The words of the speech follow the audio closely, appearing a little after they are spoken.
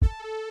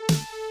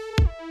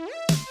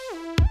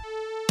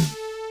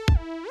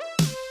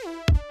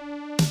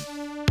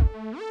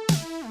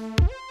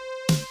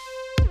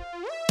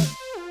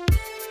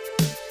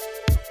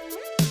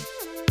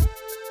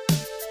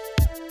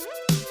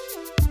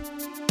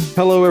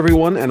Hello,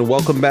 everyone, and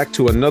welcome back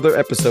to another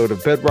episode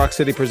of Bedrock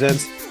City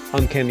Presents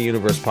Uncanny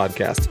Universe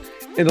Podcast.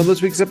 And on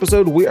this week's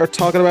episode, we are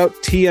talking about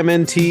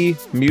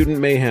TMNT Mutant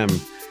Mayhem,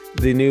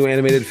 the new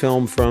animated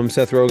film from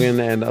Seth Rogen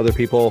and other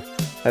people.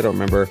 I don't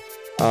remember.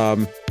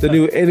 The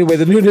new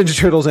Ninja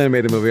Turtles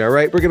animated movie. All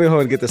right, we're going to go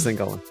ahead and get this thing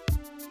going.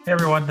 Hey,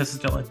 everyone, this is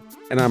Dylan.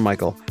 And I'm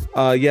Michael.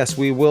 Yes,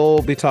 we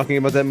will be talking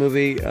about that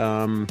movie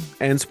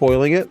and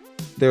spoiling it.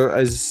 There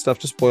is stuff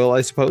to spoil,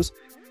 I suppose.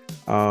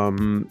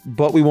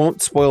 But we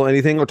won't spoil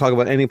anything or talk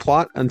about any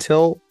plot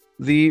until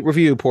the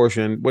review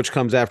portion, which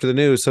comes after the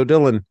news. So,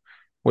 Dylan,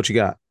 what you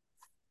got?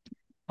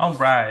 All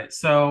right.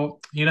 So,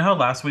 you know how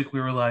last week we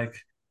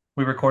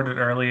recorded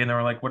early and they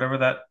were like, whatever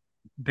that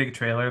big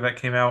trailer that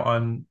came out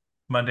on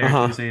Monday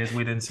or Tuesday is,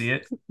 we didn't see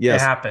it.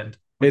 Yes. It happened.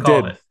 We it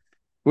called did.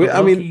 it.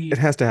 I mean, it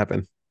has to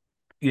happen.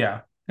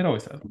 Yeah, it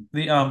always does.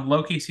 The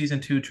Loki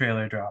season 2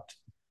 trailer dropped,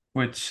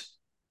 which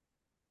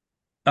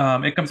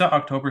it comes out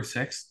October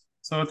 6th.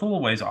 So it's a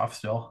little ways off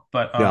still,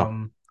 but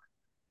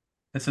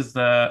this is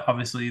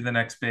obviously the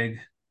next big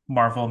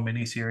Marvel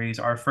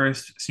miniseries, our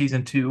first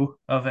season 2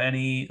 of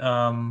any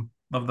of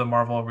the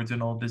Marvel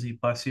original Disney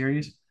Plus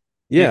series.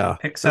 Yeah, it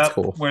picks that's up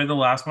cool. where the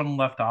last one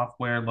left off,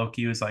 where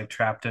Loki was like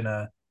trapped in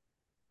a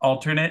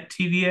alternate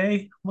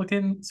TVA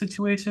looking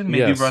situation,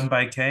 maybe run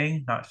by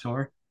Kang, not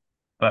sure,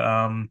 but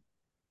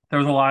there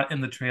was a lot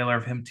in the trailer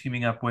of him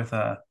teaming up with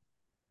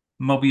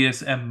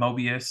Mobius and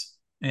Mobius.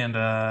 And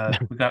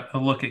we got a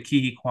look at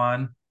Ki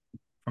Kwan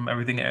from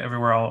Everything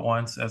Everywhere All at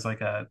Once as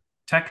like a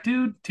tech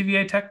dude,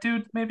 TVA tech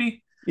dude,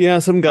 maybe. Yeah,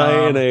 some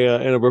guy in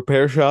a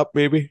repair shop,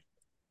 maybe.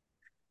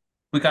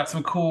 We got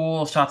some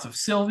cool shots of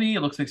Sylvie. It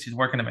looks like she's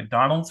working at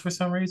McDonald's for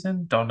some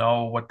reason. Don't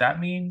know what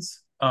that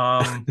means.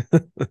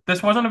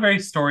 This wasn't a very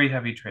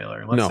story-heavy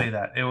trailer. Let's say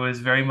that. It was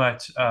very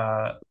much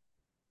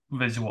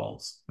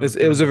visuals.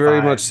 It was a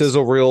very much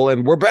sizzle reel,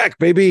 and we're back,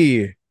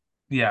 baby.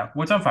 Yeah,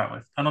 which I'm fine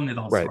with. I don't need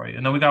the whole story.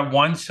 And then we got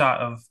one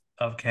shot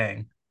of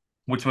Kang,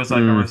 which was like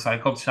a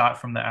recycled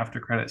shot from the after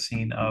credit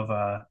scene of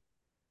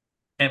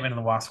Ant-Man and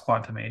the Wasp: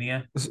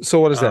 Quantumania. So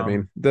what does that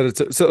mean? That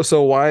it's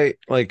so why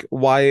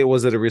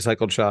was it a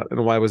recycled shot,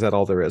 and why was that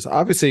all there is?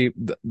 Obviously,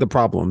 the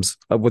problems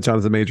with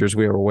Jonathan Majors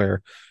we are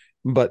aware,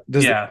 but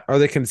are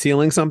they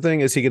concealing something?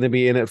 Is he going to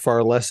be in it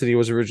far less than he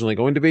was originally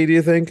going to be? Do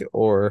you think,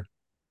 or?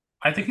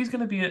 I think he's going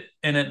to be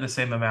in it the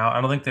same amount.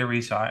 I don't think they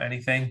reshot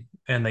anything,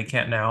 and they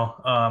can't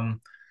now.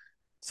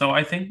 So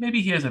I think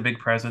maybe he has a big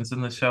presence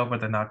in the show, but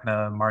they're not going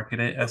to market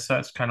it as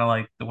such. Kind of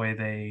like the way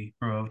they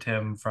removed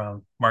him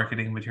from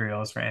marketing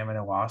materials for Ant-Man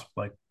and Wasp,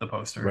 like the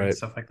poster and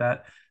stuff like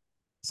that.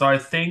 So I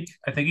think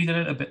he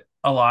did it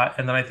a lot,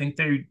 and then I think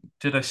they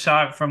did a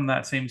shot from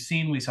that same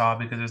scene we saw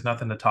because there's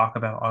nothing to talk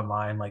about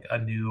online, like a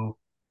new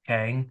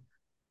Kang.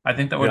 I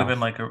think that would have been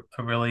like a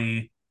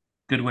really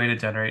good way to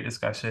generate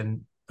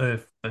discussion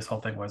if this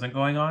whole thing wasn't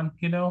going on,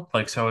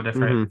 like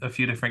a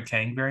few different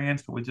Kang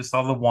variants, but we just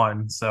saw the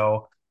one,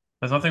 so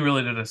there's nothing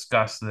really to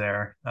discuss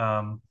there.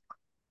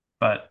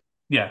 But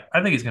yeah,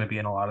 I think he's going to be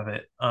in a lot of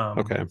it.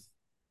 Okay,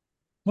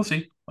 we'll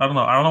see. I don't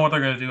know what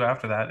they're going to do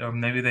after that, or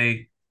maybe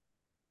they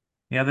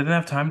didn't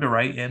have time to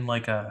write in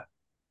like a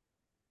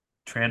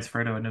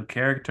transfer to a new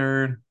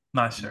character.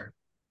 Not sure.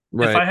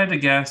 If I had to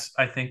guess,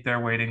 I think they're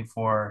waiting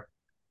for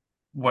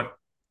what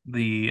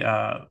the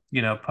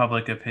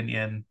public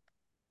opinion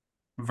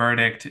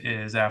verdict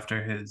is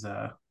after his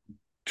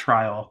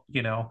trial,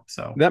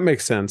 so that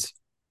makes sense.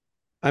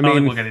 I don't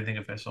mean, think we'll get anything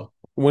official.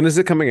 When is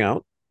it coming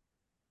out?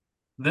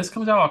 This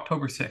comes out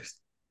October 6th.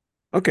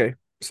 Okay,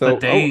 so the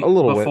day a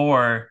little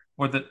before,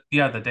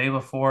 the day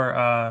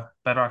before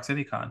Bedrock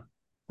City Con.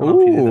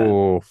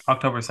 Ooh,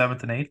 October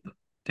 7th and 8th.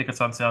 Tickets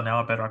on sale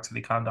now at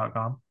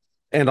bedrockcitycon.com.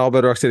 And all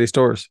Bedrock City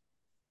stores.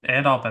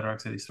 And all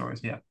Bedrock City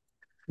stores, yeah.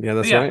 Yeah,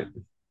 that's right.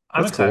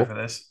 I'm excited for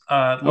this.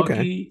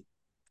 Loki,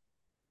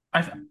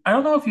 I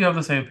don't know if you have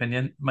the same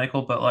opinion,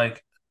 Michael, but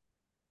like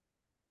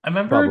I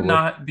remember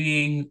not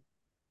being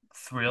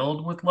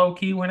thrilled with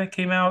Loki when it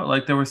came out.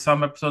 Like there were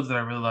some episodes that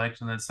I really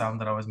liked and then some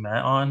that I was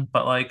mad on.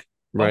 But like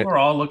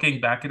overall, looking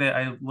back at it,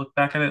 I look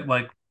back at it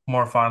like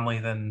more fondly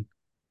than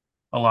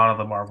a lot of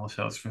the Marvel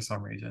shows for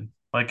some reason.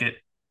 Like it.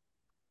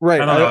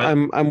 Right.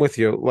 I'm with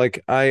you.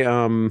 Like I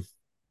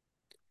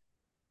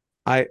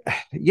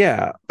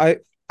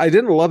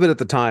didn't love it at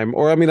the time,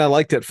 or I mean I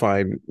liked it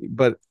fine,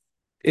 but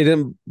it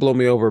didn't blow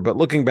me over. But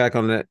looking back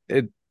on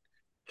it,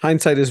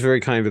 hindsight is very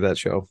kind to that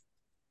show.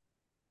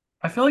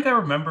 I feel like I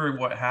remember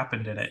what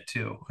happened in it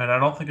too, and I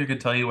don't think I could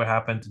tell you what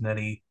happened in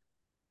any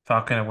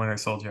Falcon and Winter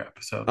Soldier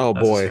episode. Oh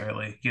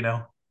boy,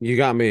 you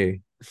got me.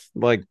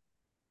 Like,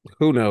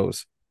 who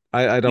knows?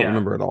 I don't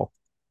remember at all.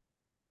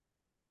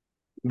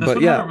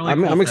 But yeah, really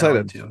I'm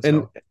excited, too,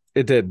 and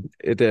it did,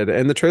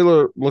 and the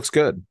trailer looks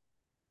good.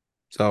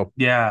 So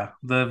yeah,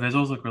 the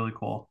visuals look really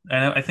cool,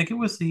 and I think it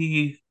was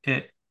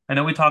I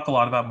know we talk a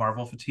lot about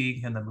Marvel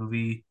fatigue in the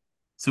movie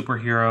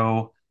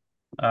superhero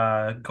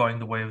going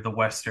the way of the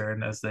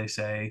Western, as they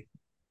say.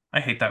 I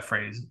hate that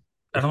phrase.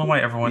 I don't know why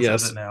everyone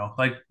says it now.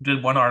 Like,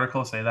 did one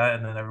article say that,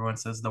 and then everyone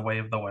says the way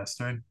of the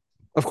Western?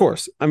 Of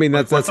course. I mean,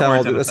 that's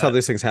how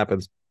these things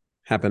happen.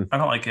 happen? I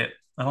don't like it.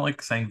 I don't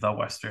like saying the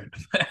Western.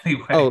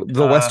 Oh, Anyway,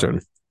 the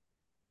Western.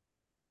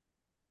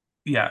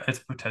 yeah, it's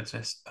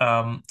pretentious.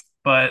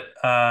 But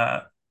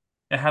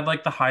it had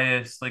like the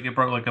highest, like it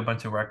broke like a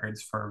bunch of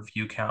records for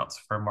view counts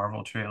for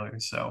Marvel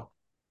trailers. So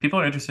people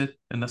are interested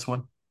in this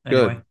one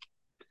Good. anyway.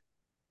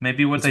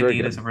 Maybe what That's they very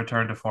need is a good.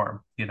 return to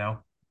form, you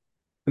know?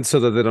 And so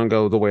that they don't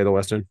go the way of the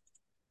Western.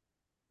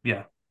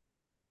 Yeah,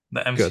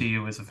 the Good.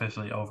 MCU is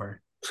officially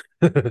over.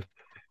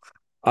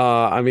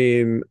 I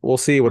mean, we'll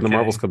see when We're the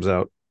Marvels kidding. comes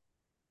out.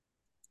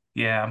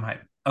 Yeah, I'm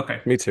hyped.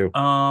 Okay. Me too.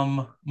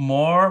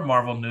 More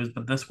Marvel news,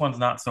 but this one's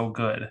not so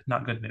good.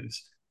 Not good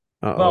news.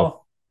 Uh-oh.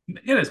 Well,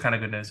 it is kind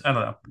of good news. I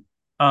don't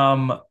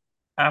know.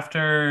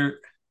 After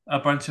a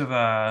bunch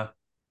of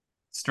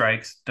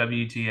strikes,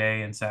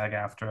 WGA and SAG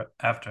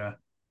after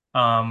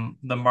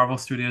the Marvel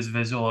Studios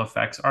visual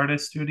effects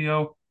artist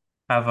studio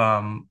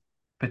have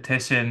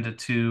petitioned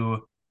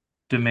to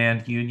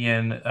demand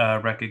union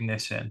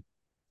recognition.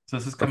 So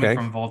this is coming Okay.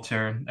 from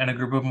Vulture, and a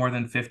group of more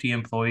than 50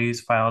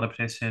 employees filed a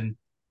petition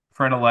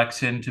for an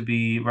election to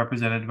be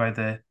represented by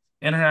the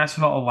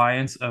International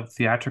Alliance of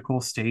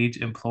Theatrical Stage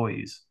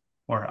Employees,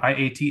 or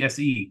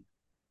IATSE.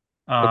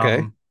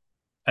 Okay. Um,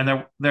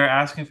 and they're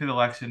asking for the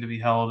election to be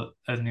held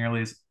as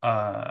nearly as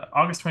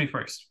August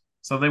 21st.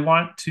 So they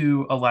want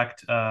to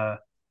elect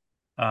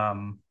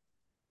um,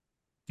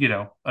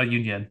 a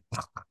union,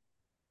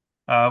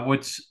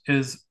 which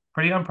is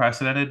pretty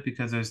unprecedented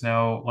because there's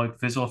no like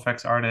visual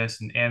effects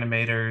artists and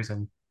animators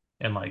and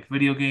like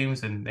video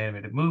games and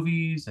animated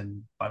movies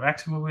and live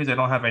action movies. They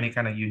don't have any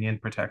kind of union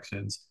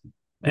protections.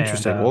 And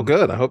Interesting. Well,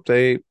 good. I hope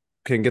they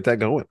can get that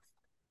going.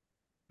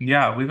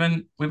 yeah, we've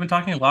been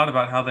talking a lot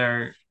about how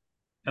they're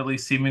at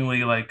least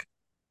seemingly like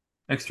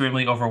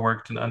extremely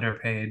overworked and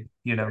underpaid,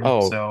 you know.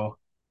 Oh, So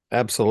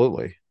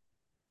absolutely.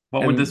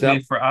 what would And this that,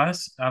 mean for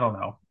us? I don't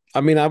know.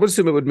 I mean, I would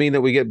assume it would mean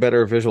that we get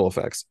better visual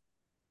effects.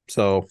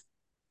 So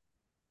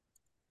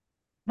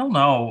I don't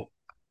know.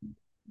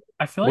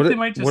 I feel like they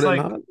might would just it like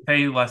not?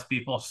 pay less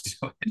people to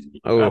do it.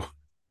 Oh,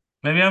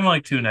 Maybe I'm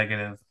like too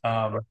negative.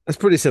 that's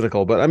pretty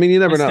cynical, but I mean, you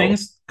never know.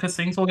 Because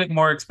things will get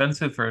more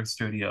expensive for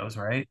studios,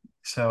 right?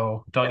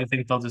 So don't you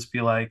think they'll just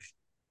be like,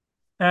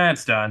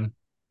 it's done.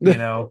 We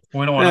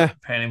don't want Eh, to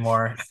pay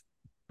anymore.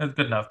 That's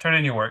good enough. Turn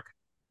in your work.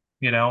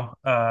 You know,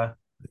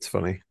 it's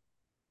funny.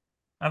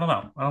 I don't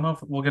know. I don't know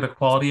if we'll get a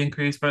quality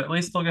increase, but at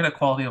least they'll get a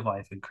quality of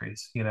life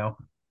increase,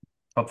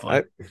 hopefully.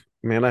 I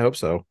man, I hope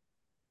so.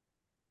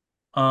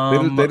 They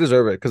Um,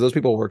 deserve it because those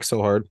people work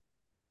so hard.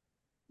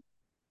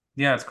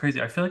 yeah, it's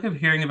crazy. I feel like I'm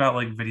hearing about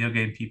like video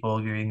game people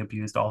getting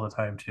abused all the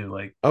time too.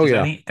 Like Oh just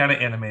yeah. any kind of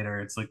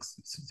animator, it's like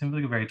seems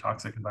like a very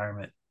toxic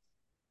environment.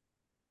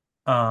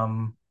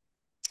 Um,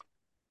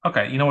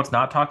 okay, you know what's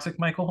not toxic,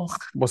 Michael?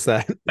 What's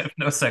that? I have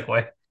no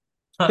segue.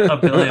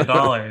 $1 billion.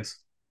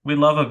 We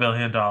love $1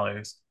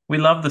 billion. We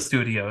love the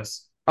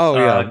studios. Oh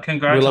yeah. We love her.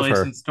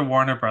 Congratulations to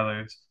Warner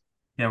Brothers.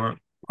 Yeah, we're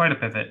quite a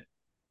pivot.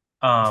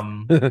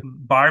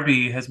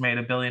 Barbie has made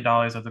 $1 billion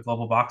at the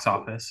global box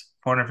office,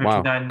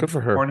 Wow. Good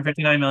for her.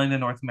 459 million in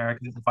North America,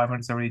 and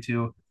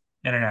 572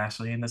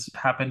 internationally. And this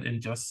happened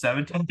in just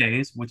 17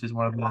 days, which is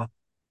one of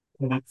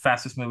the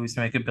fastest movies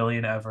to make 1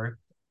 billion ever.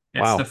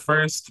 It's the Wow.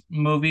 first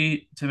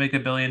movie to make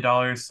 $1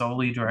 billion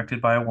solely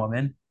directed by a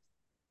woman.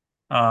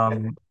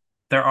 Um,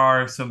 there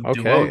are some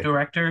duo Okay.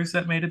 directors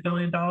that made $1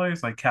 billion,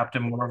 like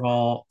Captain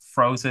Marvel,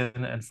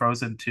 Frozen, and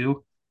Frozen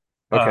 2,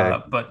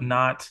 Okay. but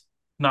not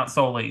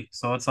solely.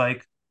 So it's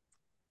like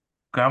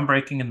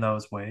groundbreaking in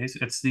those ways.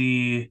 It's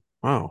the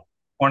Wow.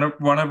 Warner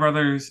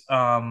Brothers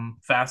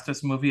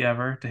fastest movie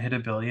ever to hit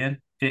 1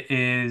 billion. It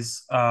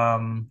is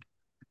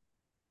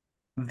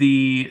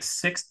the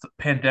sixth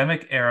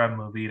pandemic era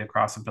movie to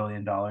cross $1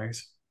 billion,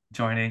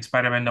 joining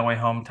Spider-Man No Way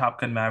Home, Top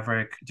Gun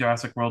Maverick,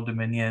 Jurassic World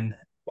Dominion,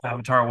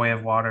 Avatar Way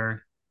of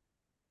Water,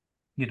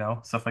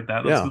 stuff like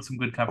that. Yeah. That's some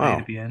good company to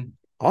Wow. be in.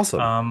 Awesome.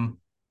 Um,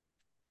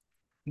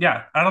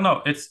 yeah, I don't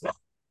know. It's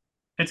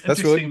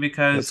That's really interesting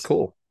that's because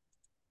cool.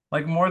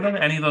 like more than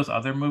any of those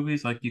other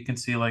movies, like you can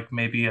see like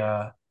maybe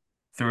a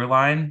through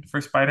line for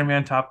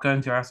Spider-Man, Top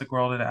Gun, Jurassic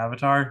World, and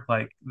Avatar.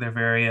 Like they're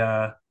very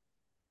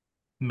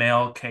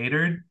male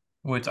catered,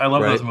 which I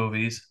love those Right.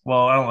 movies.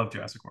 Well, I don't love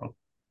Jurassic World.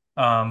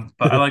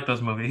 But I like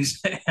those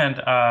movies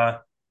and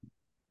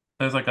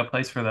there's like a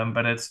place for them,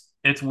 but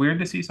it's weird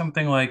to see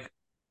something like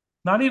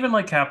not even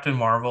like Captain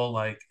Marvel,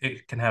 like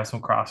it can have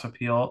some cross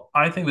appeal.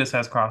 I think this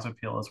has cross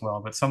appeal as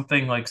well, but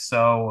something like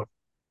so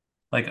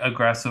like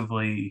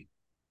aggressively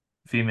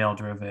female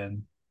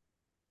driven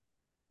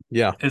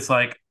Yeah. is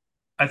like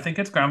I think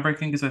it's groundbreaking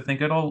because I think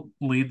it'll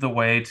lead the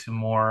way to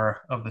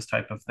more of this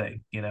type of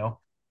thing.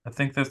 I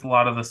think there's a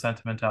lot of the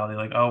sentimentality,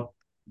 like, oh,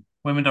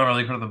 women don't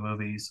really go to the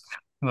movies.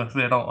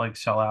 They don't like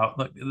shell out.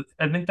 Like,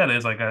 I think that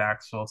is like an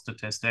actual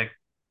statistic,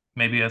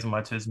 maybe as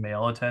much as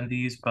male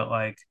attendees, but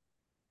like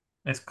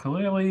it's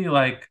clearly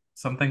like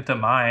something to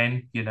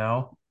mine.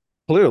 Not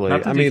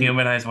Clearly. to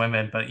dehumanize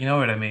women, but you know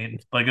what I mean.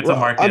 Like it's a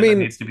Well, I market that mean,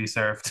 needs to be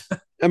served.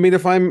 I mean,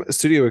 if I'm a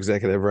studio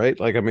executive, right?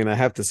 Like, I mean, I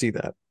have to see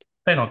that.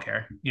 They don't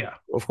care. Yeah.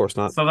 Of course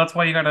not. So that's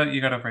why you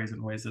gotta phrase it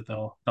in ways that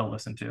they'll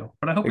listen to.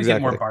 But I hope we get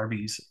more Exactly.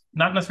 Barbies.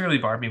 Not necessarily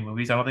Barbie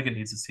movies. I don't think it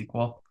needs a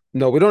sequel,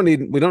 No, we don't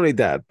need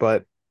that.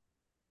 But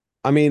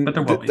I but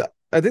there mean, will be.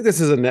 I think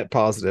this is a net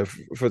positive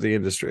for the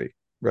industry,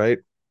 right?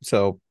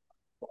 So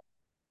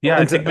Yeah,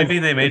 I think maybe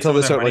they made until some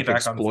of they their start money like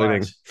back on exploiting,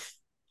 Flash.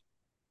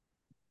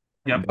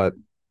 Yep. but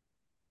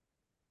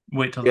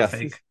Wait till yeah, the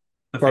fake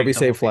Barbie double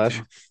save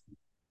Flash. features.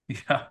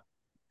 Yeah.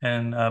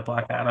 And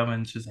Black Adam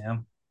and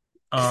Shazam.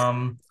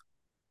 Um,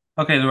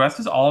 okay, the rest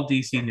is all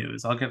DC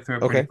news. I'll get through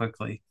it pretty Okay,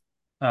 quickly.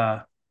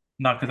 Uh,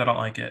 not because I don't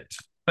like it,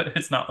 but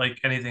it's not like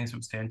anything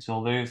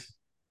substantial. There's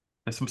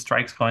some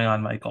strikes going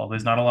on, Michael.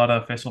 There's not a lot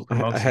of official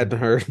I promotion. hadn't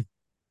heard.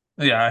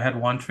 Yeah, I had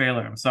one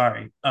trailer. I'm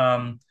sorry.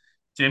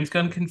 James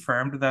Gunn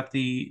confirmed that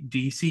the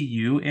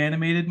DCU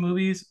animated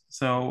movies,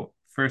 so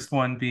first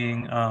one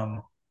being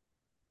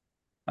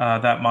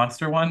that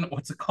monster one.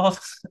 What's it called?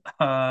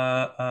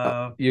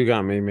 Uh, You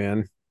got me,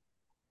 man.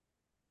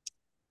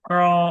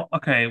 girl.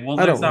 Okay, well,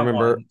 I there's don't that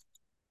remember. one.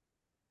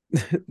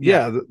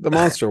 Yeah, Yeah, the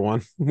monster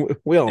one.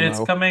 We all it's know.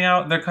 coming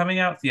out. They're coming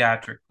out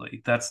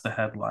theatrically. That's the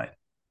headline.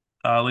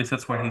 At least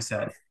that's what he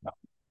said.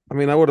 I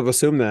mean, I would have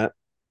assumed that.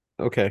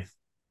 Okay.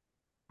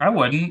 I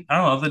wouldn't. I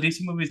don't know. The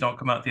DC movies don't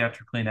come out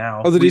theatrically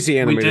Oh, now. the We DC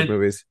we animated did.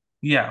 movies.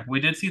 Yeah, we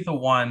did see the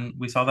one.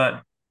 We saw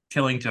that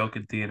Killing Joke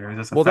in theaters.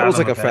 It's a Well, that was Fathom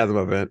like a event, Fathom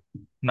event.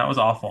 and that was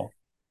awful.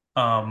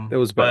 It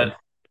was bad. But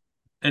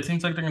it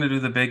seems like they're going to do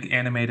the big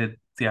animated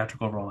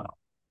theatrical rollout.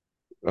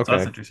 So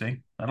that's Okay.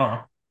 interesting. I don't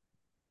know.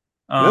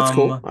 That's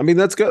cool. I mean,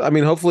 that's good. I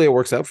mean, hopefully it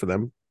works out for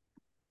them.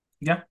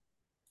 Yeah.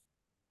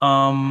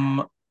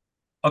 Um,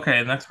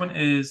 okay, next one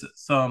is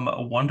some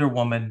Wonder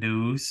Woman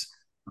news.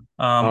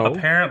 Oh,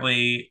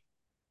 Apparently,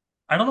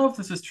 I don't know if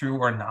this is true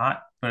or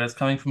not, but it's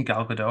coming from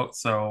Gal Gadot,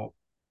 so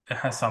it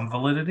has some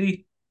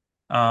validity.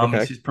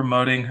 okay. She's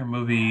promoting her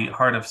movie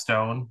Heart of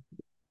Stone.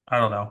 I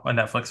don't know, a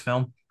Netflix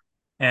film.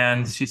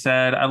 And she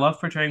said, I love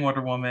portraying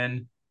Wonder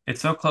Woman.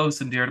 It's so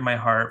close and dear to my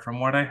heart. From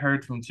what I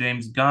heard from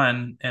James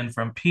Gunn and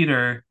from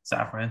Peter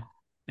Safran,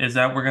 is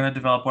that we're going to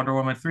develop Wonder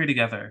Woman 3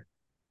 together.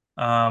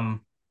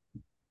 Um,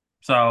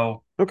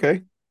 so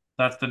Okay.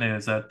 that's the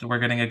news that we're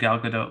getting a Gal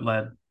Gadot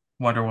led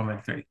Wonder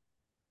Woman 3.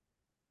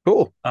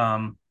 Cool.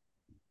 Um,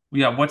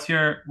 yeah, what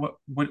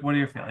are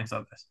your feelings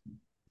of this?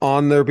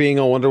 On there being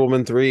a Wonder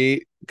Woman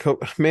 3,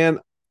 man,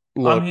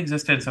 On look, the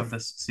existence of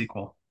this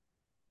sequel.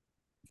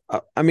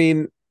 I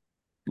mean,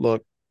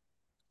 look,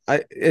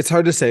 it's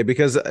hard to say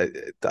because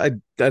I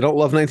don't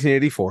love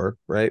 1984,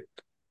 right?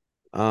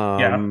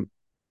 Yeah. Um,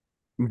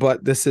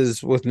 but this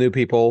is with new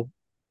people,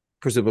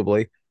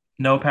 presumably.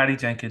 No Patty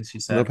Jenkins, she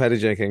No said. Patty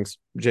Jenkins.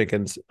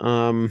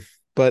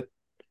 But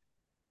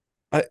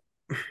I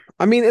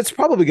I mean it's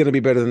probably going to be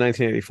better than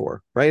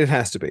 1984, right? It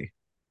has to be.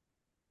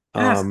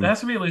 It Um, has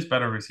to be at least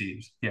better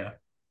received. Yeah.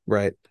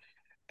 right.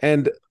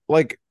 And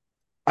like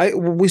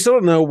we still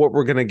don't know what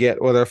we're going to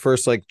get with our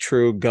first like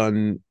true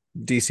gun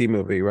DC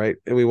movie, right?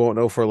 And we won't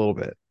know for a little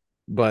bit.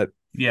 But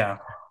Yeah.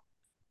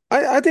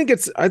 I think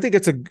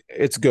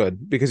it's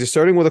good because you're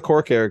starting with a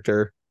core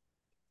character,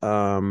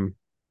 um,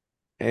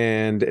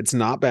 and it's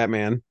not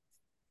Batman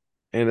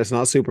and it's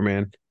not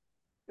Superman,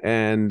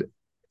 and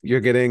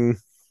you're getting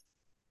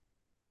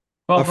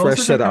Well, a those fresh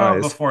are set going to of come out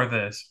eyes. before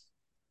this.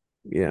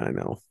 Yeah, I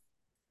know,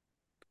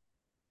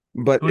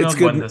 but Who knows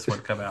when this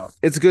would come out?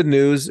 it's good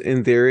news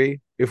in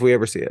theory if we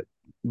ever see it.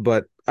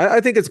 But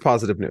I think it's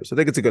positive news. I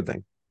think it's a good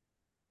thing.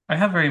 I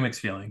have very mixed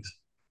feelings.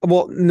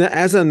 Well,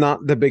 as a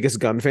not the biggest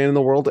gun fan in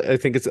the world, I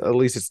think it's at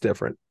least it's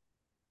different.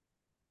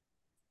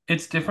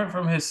 It's different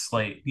from his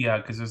slate, yeah,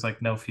 because there's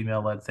like no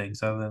female led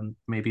things other than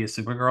maybe a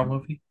Supergirl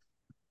movie.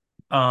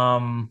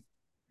 Um,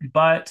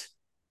 but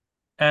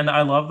and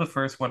I love the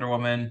first Wonder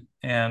Woman,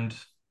 and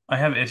I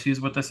have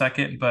issues with the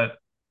second, but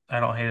I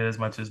don't hate it as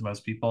much as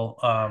most people.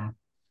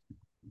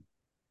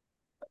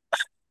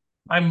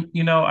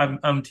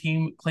 I'm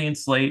team clean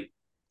slate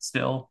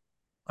still.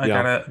 I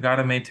Yeah,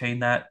 gotta maintain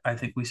that. I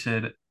think we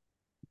should.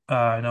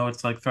 I know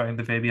it's like throwing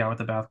the baby out with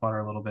the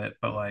bathwater a little bit,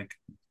 but like,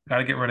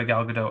 gotta get rid of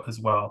Gal Gadot as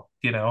well.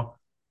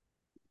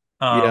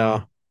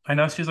 yeah. I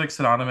know she's like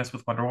synonymous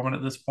with Wonder Woman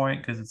at this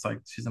point because it's like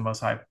she's the most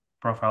high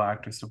profile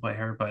actress to play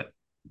her, but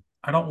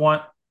I don't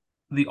want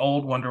the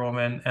old Wonder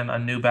Woman and a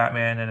new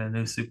Batman and a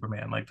new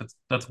Superman. Like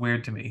that's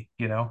weird to me,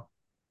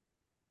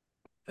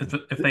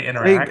 if they I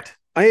interact.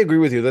 I agree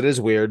with you. That is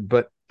weird,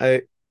 but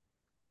I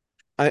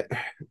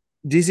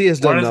DC has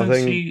Why done doesn't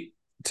nothing she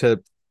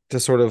to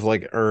sort of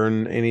like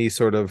earn any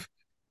sort of.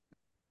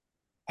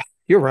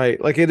 You're right.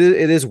 Like it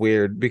is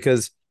weird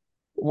because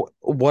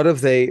what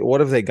have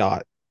they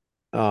got?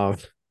 Uh,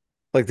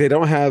 like they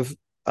don't have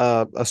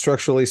a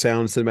structurally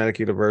sound cinematic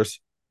universe.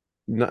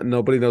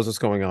 Nobody knows what's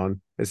going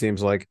on. It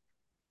seems like,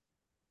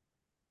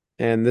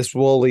 and this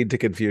will lead to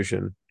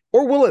confusion,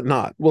 or will it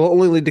not? Will it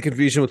only lead to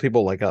confusion with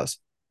people like us?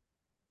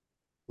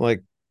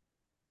 Like,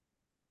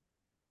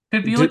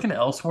 could be did, like an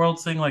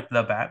Elseworlds thing, like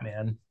the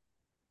Batman?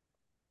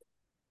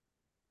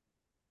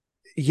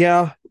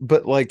 yeah,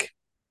 but like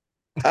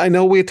I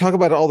know we talk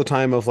about it all the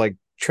time of like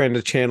trying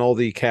to channel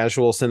the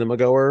casual cinema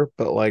goer,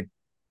 but like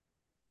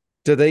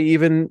Do they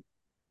even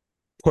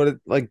put it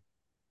like?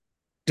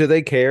 Do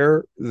they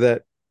care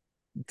that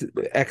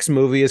X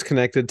movie is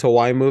connected to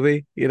Y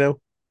movie? You know?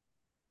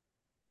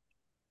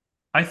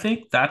 I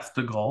think that's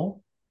the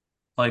goal.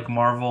 Like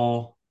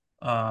Marvel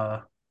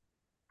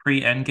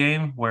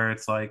pre-Endgame, where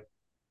it's like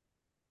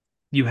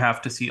you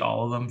have to see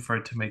all of them for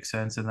it to make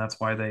sense, and that's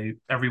why they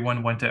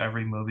everyone went to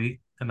every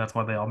movie, and that's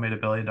why they all made $1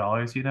 billion,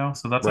 you know?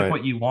 So that's like Right.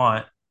 what you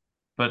want.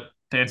 But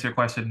to answer your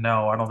question,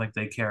 no, I don't think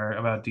they care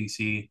about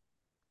DC.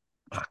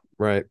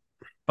 Right.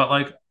 But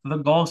like the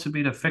goal should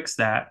be to fix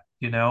that,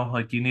 you know?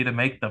 Like you need to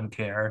make them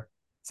care.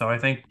 So I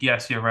think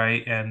yes, you're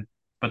right, and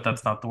but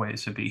that's not the way it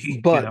should be,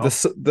 you But know?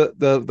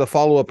 the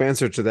follow up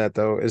answer to that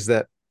though is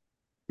that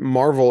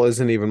Marvel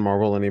isn't even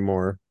Marvel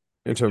anymore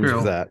in terms of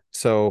True. that.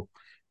 So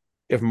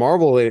if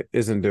Marvel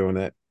isn't doing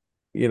it,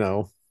 you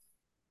know,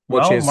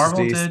 what Well, chance does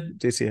Marvel did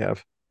DC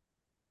have?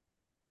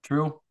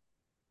 true,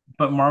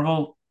 but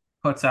Marvel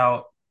puts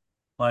out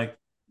like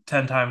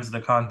 10 times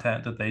the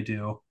content that they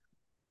do.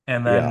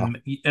 And Yeah.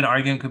 then an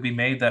argument could be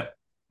made that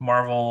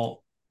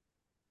Marvel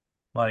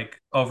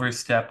like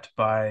overstepped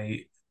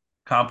by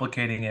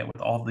complicating it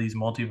with all these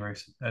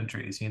multiverse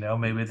entries, you know?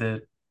 Maybe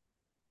the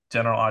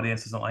general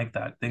audience isn't like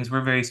that. Things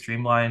were very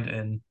streamlined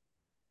and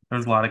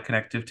there's a lot of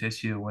connective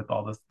tissue with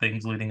all the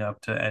things leading up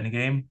to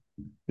Endgame.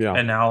 Yeah.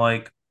 And now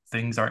like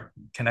things aren't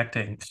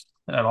connecting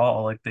at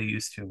all like they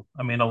used to.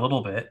 I mean, a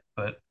little bit,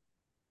 but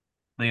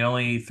the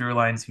only through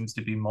line seems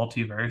to be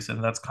multiverse,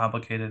 and that's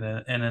complicated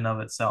in and of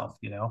itself,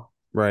 you know?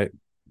 Right.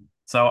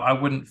 So I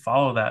wouldn't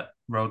follow that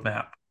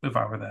roadmap if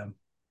I were them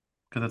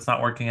because it's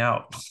not working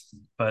out.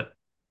 But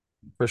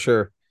For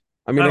sure.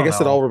 I I mean, I don't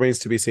guess it all know. remains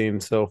to be seen.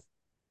 So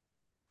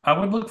I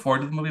would look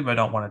forward to the movie, but I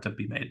don't want it to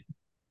be made.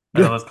 I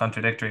know yeah, that's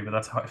contradictory, but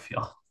that's how I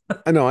feel.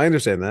 I know. I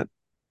understand that.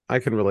 I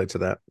can relate to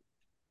that.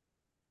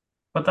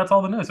 But that's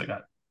all the news I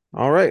got.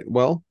 All right.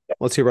 Well,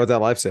 let's hear about that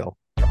live sale.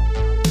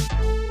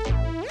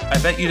 I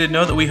bet you didn't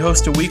know that we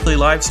host a weekly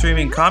live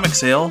streaming comic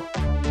sale.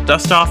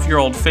 Dust off your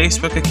old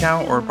Facebook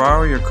account or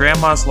borrow your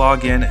grandma's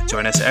login and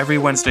join us every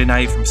Wednesday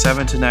night from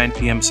 7 to 9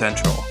 p.m.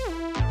 Central.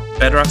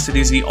 Bedrock City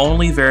is the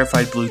only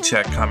verified blue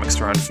check comic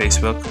store on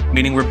Facebook,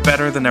 meaning we're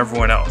better than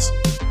everyone else.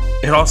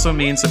 It also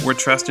means that we're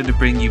trusted to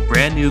bring you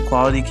brand new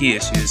quality key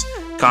issues,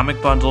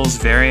 comic bundles,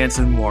 variants,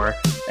 and more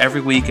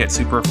every week at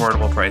super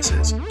affordable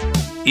prices.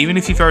 Even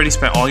if you've already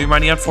spent all your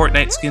money on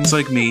Fortnite skins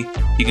like me,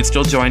 you can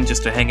still join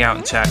just to hang out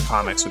and chat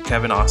comics with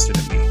Kevin Austin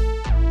and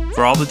me.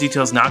 For all the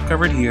details not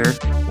covered here,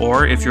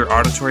 or if your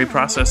auditory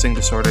processing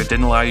disorder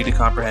didn't allow you to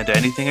comprehend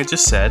anything I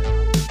just said,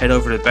 head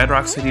over to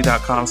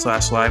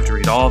bedrockcity.com/live to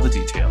read all the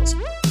details.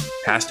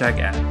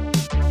 #ad.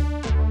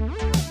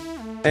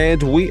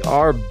 And we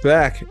are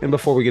back. And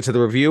before we get to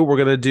the review, we're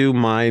going to do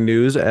my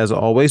news as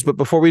always. But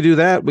before we do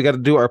that, we got to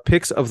do our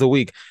picks of the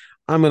week.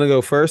 I'm going to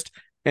go first,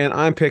 and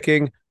I'm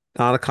picking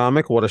not a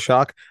comic. What a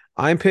shock.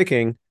 I'm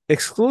picking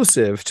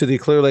exclusive to the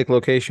Clear Lake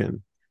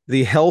location,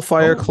 the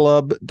Hellfire Oh,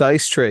 Club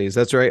dice trays.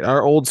 That's right.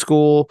 Our old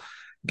school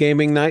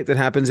gaming night that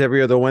happens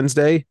every other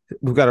Wednesday.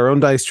 We've got our own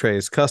dice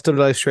trays, custom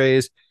dice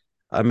trays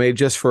made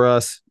just for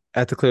us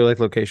at the Clear Lake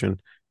location.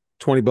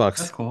 that's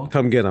 $20. cool.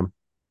 Come get them.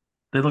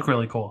 They look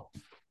really cool.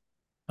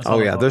 I saw Oh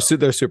the yeah, photo.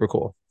 they're super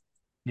cool.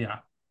 Yeah.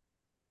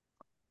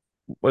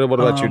 What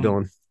about you Um,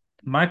 doing?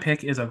 my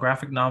pick is a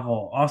graphic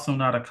novel, also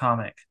not a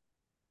comic.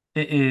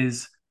 It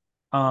is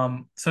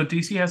so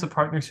DC has a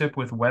partnership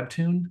with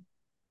Webtoon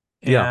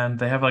Yeah. and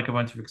they have like a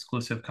bunch of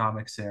exclusive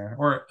comics there,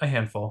 or a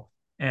handful,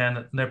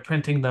 and they're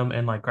printing them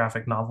in like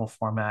graphic novel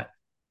format.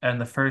 And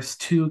the first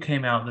two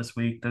came out this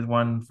week. There's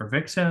one for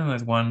Vixen, and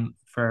there's one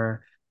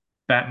for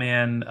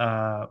Batman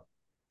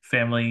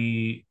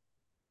Family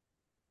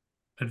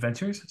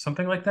Adventures,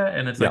 something like that.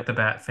 And it's Yeah. like the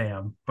Bat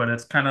Fam, but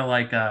it's kind of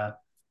like a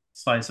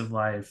slice of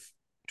life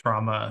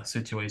drama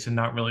situation,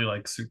 not really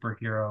like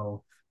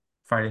superhero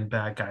fighting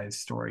bad guys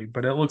story,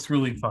 but it looks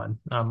really fun.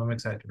 I'm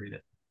excited to read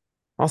it.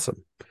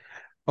 Awesome.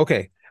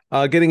 Okay.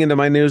 Getting into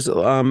my news,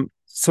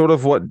 sort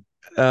of what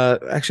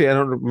actually I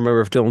don't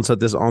remember if Dylan said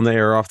this on the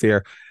air or off the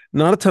air.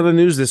 Not a ton of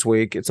news this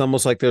week. It's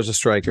almost like there's a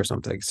strike or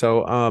something.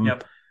 So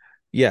Yep.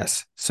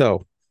 yes.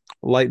 So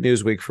light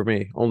news week for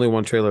me. Only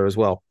one trailer as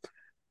well.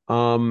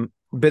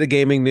 Bit of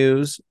gaming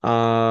news.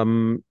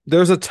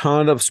 There's a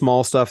ton of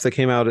small stuff that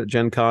came out at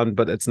Gen Con,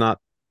 but it's not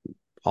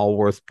all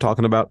worth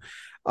talking about.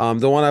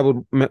 The one I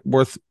would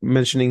worth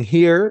mentioning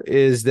here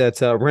is that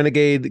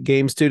Renegade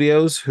Game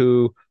Studios,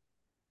 who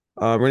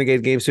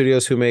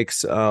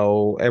makes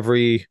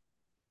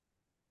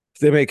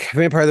they make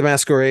Vampire the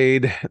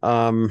Masquerade,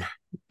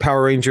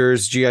 Power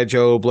Rangers, GI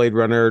Joe, Blade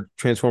Runner,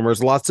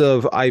 Transformers, lots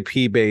of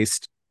IP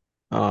based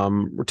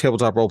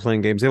tabletop role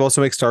playing games. They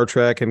also make Star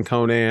Trek and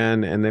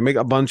Conan, and they make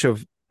a bunch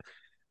of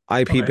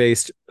IP Okay.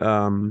 based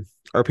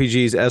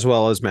RPGs as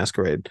well as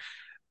Masquerade.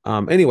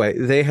 Anyway,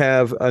 they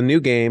have a new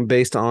game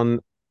based on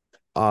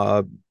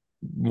uh,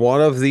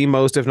 one of the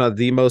most, if not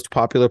the most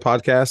popular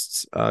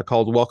podcasts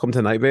called Welcome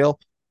to Night Vale,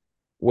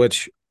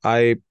 which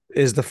I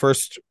is the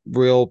first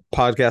real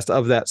podcast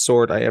of that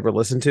sort I ever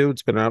listened to.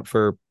 It's been out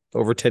for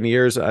over 10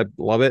 years. I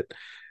love it.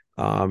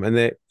 And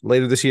they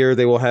later this year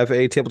they will have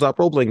a tabletop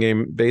role playing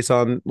game based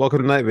on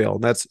Welcome to Night Vale.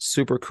 That's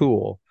super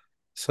cool.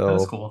 That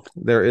is So cool.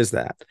 there is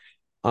that.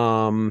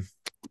 Um,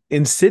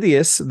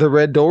 Insidious, The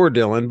Red Door,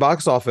 Dylan,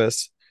 box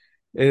office.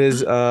 It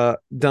is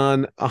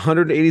done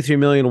 183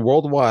 million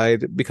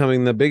worldwide,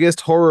 becoming the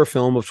biggest horror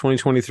film of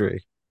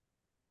 2023.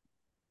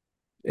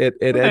 It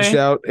edged Okay.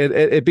 out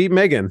it beat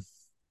Megan,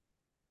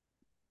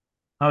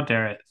 How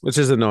dare it? which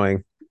is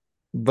annoying.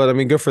 But I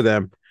mean, good for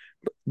them.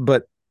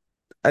 But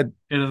I It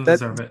doesn't that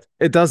deserve it.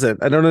 it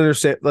doesn't. I don't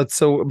understand. Let's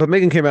so. But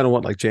Megan came out in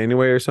what, like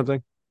January or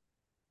something?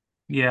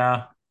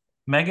 Yeah.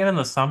 Megan in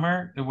the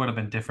summer, it would have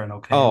been different,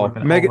 okay? It would Oh, have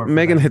been Megan over for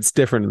Megan them. hits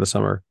different in the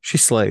summer. She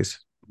slays.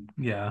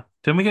 Yeah.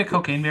 Didn't we get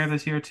Cocaine Bear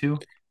this year too?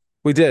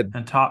 We did.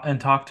 And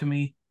talk to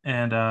me.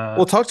 And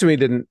Well, Talk to Me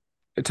didn't.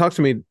 Talk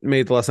to Me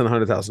made less than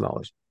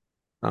 $100,000.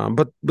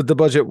 But the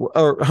budget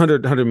or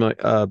 100 million.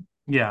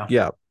 yeah.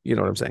 Yeah, you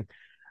know what I'm saying.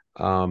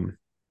 Um,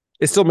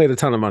 it still made a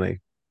ton of money,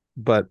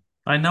 but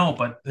I know,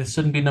 but this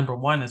shouldn't be number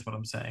one, is what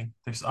I'm saying.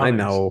 There's I others.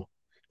 know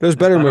there's There's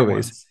better better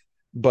movies. ones.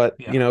 But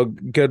Yeah.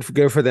 good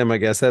for them, I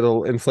guess.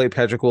 That'll inflate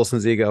Patrick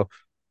Wilson's ego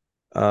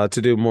to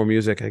do more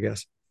music, I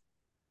guess.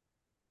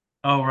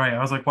 Oh, right. I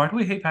was like, why do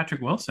we hate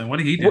Patrick Wilson? What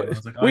did he do? I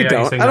was like, oh We yeah, he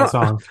don't. sang that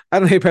song. I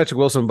don't hate Patrick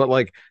Wilson, but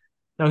like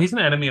No, he's an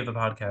enemy of the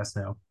podcast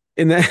now.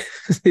 in that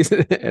he's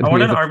an I enemy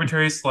want of an the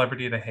arbitrary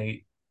celebrity to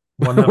hate.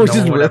 One that which no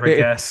is one would ever really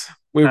guess.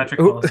 we Patrick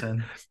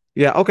Wilson.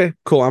 yeah, okay,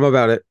 cool. I'm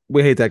about it.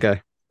 We hate that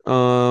guy.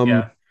 Um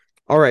Yeah.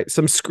 all right,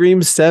 some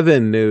Scream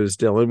 7 news,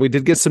 Dylan. We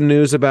did get some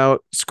news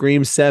about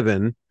Scream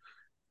 7,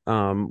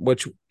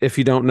 which if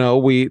you don't know,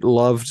 we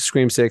loved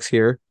Scream 6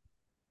 here,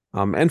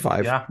 and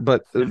 5, Yeah.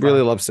 but And really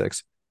five. love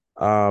 6.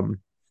 Um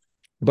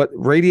But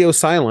Radio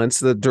Silence,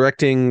 the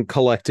directing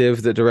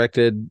collective that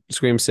directed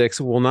Scream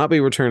 6, will not be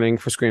returning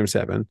for Scream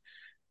 7.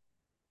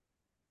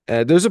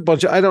 There's a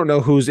bunch of, I don't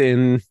know who's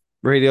in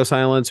Radio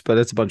Silence, but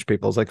it's a bunch of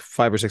people. It's like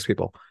 5 or 6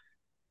 people.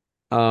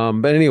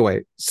 But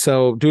anyway,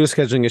 so due to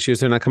scheduling issues,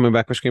 they're not coming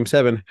back for Scream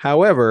 7.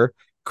 However,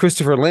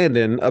 Christopher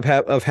Landon of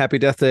Happy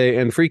Death Day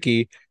and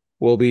Freaky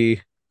will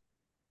be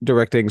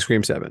directing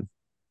Scream 7,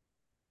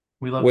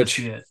 We love to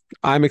see which it.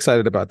 I'm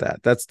excited about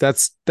that.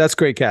 That's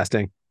great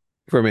casting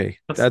for me.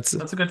 That's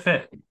a good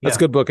fit. That's Yeah.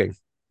 good booking.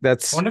 I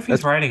wonder if he's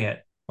That's writing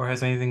it or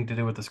has anything to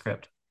do with the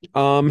script.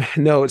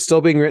 no, it's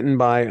still being written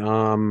by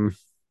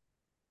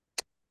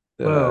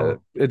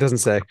Whoa. it doesn't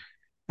say.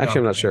 Actually,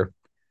 I'm not Okay. sure.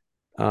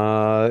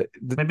 Uh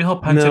Maybe he'll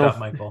punch it no, up,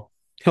 Michael.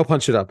 he'll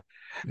punch it up.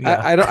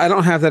 Yeah. I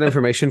don't have that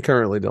information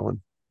currently, Dylan.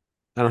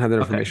 I don't have that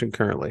Okay. information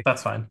currently.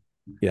 That's fine.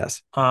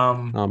 Yes.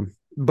 Um,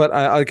 But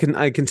I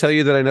can tell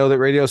you that I know that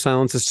Radio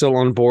Silence is still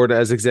on board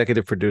as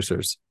executive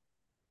producers.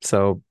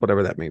 So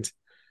whatever that means.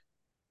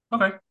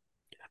 okay.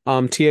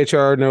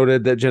 THR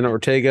noted that Jenna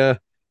Ortega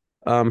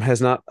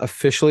has not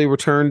officially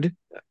returned,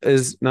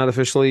 is not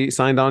officially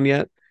signed on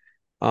yet.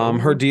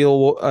 Her Oh,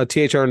 deal,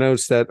 THR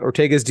notes that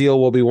Ortega's deal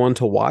will be one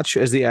to watch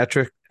as the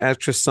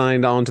actress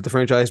signed on to the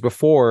franchise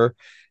before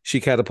she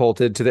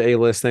catapulted to the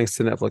A-list thanks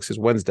to Netflix's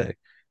Wednesday.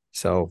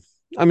 So,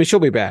 I mean, she'll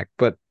be back,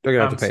 but they're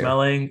gonna have to pay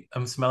her.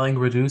 I'm smelling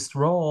reduced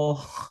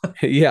role.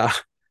 Yeah,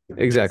 It's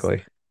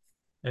exactly.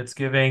 it's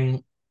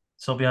giving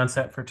she'll be on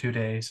set for 2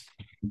 days.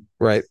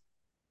 Right.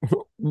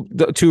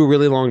 2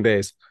 really long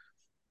days.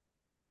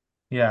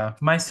 Yeah.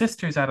 My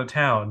sister's out of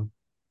town.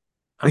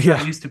 I'm not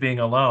Yeah. used to being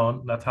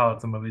alone. That's how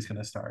the movie's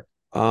gonna start.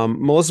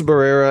 Melissa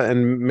Barrera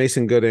and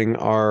Mason Gooding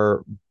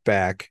are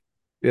back.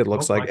 It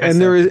looks Oh, like, like I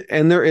said.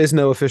 and there is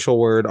no official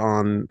word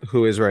on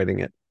who is writing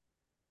it.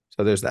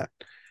 So there's that.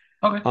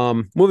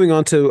 Okay. Moving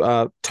on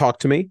to Talk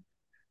to Me.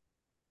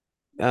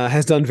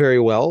 Has done very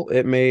well.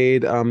 It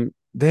made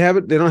they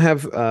don't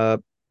have a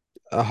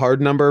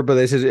hard number, but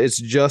they said it's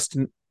just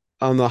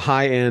on the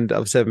high end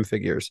of 7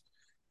 figures.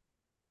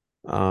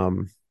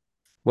 Um,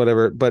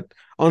 Whatever, but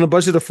on a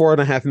budget of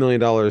 $4.5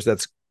 million,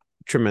 that's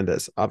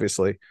tremendous,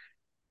 obviously.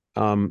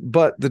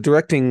 But the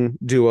directing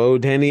duo,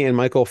 Danny and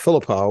Michael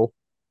Filippo,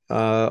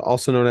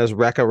 also known as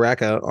Raka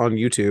Raka on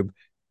YouTube,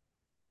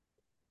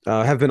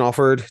 have been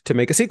offered to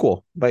make a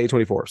sequel by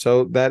A24.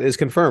 So that is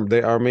confirmed.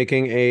 They are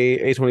making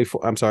a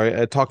A24. I'm sorry,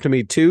 a Talk to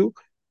Me 2.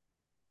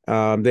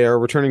 They are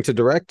returning to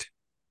direct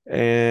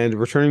and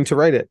returning to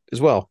write it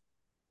as well.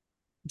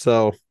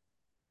 So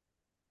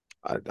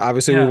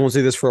obviously we Yeah. won't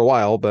see this for a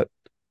while, but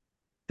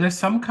There's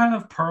some kind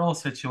of Pearl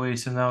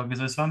situation though,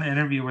 because I saw an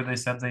interview where they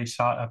said they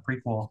shot a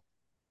prequel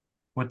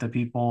with the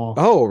people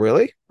oh,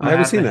 really? who I haven't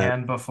had the seen that.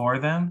 hand before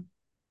them.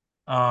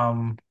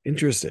 Um,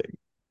 Interesting.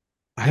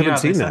 I haven't yeah,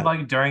 they seen said that.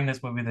 like during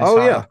this movie they Oh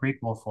shot yeah. a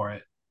prequel for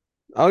it.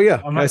 Oh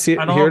yeah. I see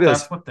I it. don't Here know it if is.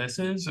 that's what this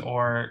is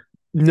or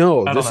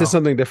No, I don't this is know.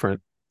 something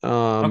different.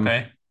 Um,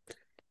 Okay.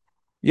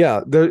 yeah,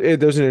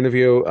 there's an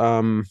interview.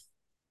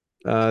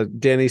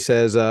 Danny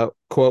says,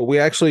 quote, "We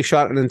actually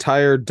shot an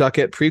entire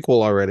Ducket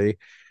prequel already.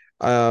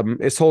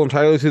 It's told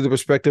entirely through the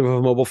perspective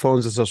of mobile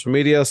phones and social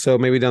media, so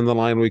maybe down the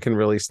line we can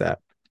release that."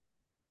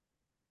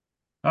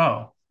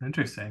 Oh,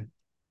 interesting.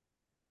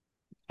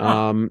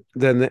 Huh.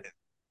 Then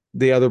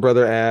the other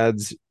brother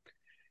adds,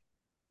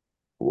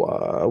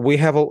 We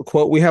have a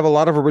quote. We have a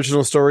lot of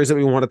original stories that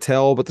we want to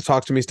tell, but the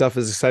Talk to Me stuff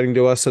is exciting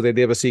to us. So the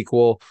idea of a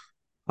sequel,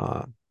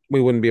 uh, we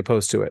wouldn't be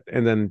opposed to it.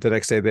 And then the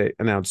next day they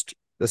announced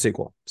the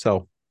sequel.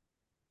 So,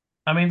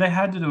 I mean, they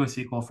had to do a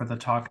sequel for the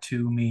Talk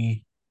to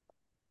Me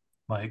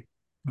like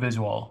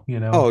visual, you oh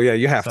know? yeah,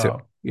 you have to.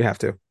 So, You have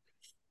to.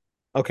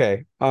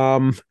 Okay.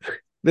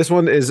 This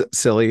one is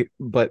silly,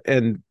 but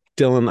and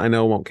Dylan I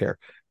know won't care.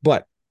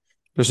 But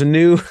there's a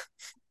new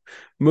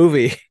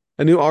movie,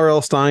 a new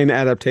R.L. Stein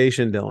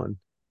adaptation, Dylan,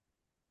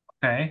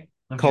 okay,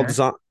 I'm called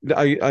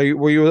here.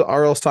 Were you an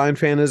R.L. Stein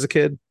fan as a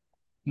kid?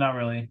 Not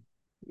really.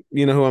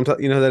 You know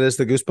you know who that is,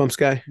 the Goosebumps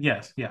guy?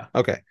 Yes, yeah.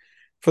 Okay.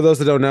 For those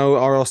that don't know,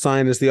 R.L.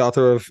 Stein is the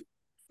author of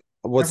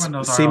what's Everyone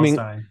knows R.L.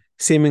 Stein.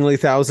 seemingly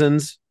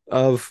thousands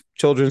of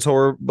children's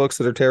horror books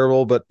that are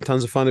terrible, but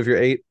tons of fun if you're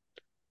 8.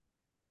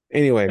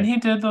 Anyway, And he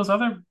did those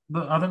other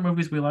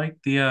movies we like,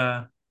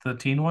 the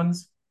teen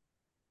ones,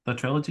 the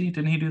trilogy.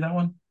 Didn't he do that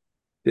one?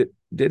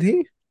 did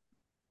he?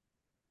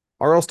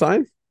 R.L.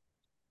 Stein?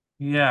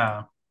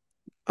 Yeah.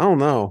 I don't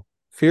know.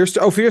 Fear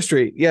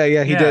Street. Yeah,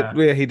 he did. Yeah.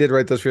 Yeah, he did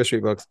write those Fear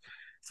Street books.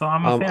 So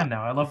I'm a Um, fan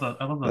now. I love those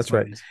that's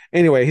right. movies.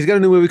 Anyway, he's got a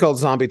new movie called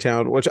Zombie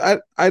Town, which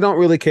I don't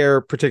really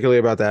care particularly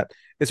about that.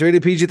 It's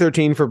rated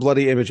PG-13 for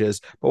bloody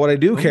images, but what I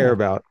do care Ooh.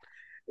 about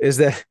is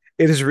that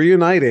it is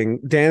reuniting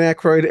Dan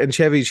Aykroyd and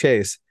Chevy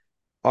Chase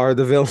are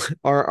the villain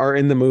are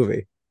in the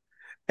movie.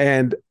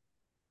 And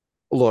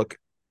look,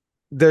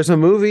 there's a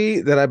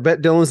movie that I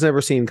bet Dylan's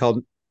never seen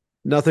called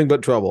Nothing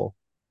But Trouble,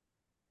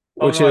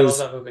 Oh which no, I love is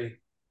that movie.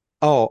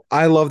 oh,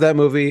 I love that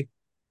movie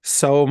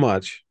so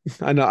much.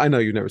 I know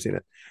you've never seen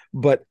it,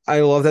 but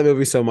I love that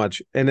movie so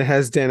much. And it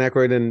has Dan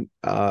Aykroyd and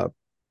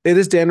it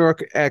is Dan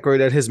Aykroyd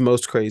at his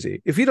most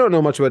crazy. If you don't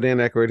know much about Dan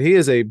Aykroyd, he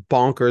is a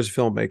bonkers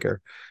filmmaker.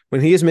 When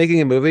he is making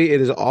a movie,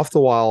 it is off the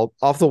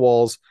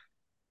walls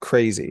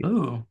crazy.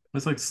 Ooh,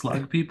 it's like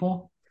Slug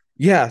People.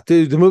 Yeah,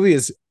 dude, the movie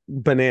is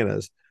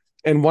bananas.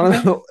 And one of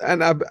Okay.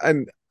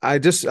 the,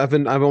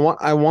 and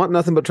I want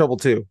Nothing But Trouble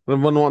too.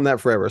 I've been wanting that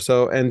forever.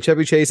 So and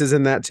Chevy Chase is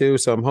in that too.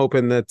 So I'm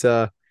hoping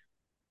that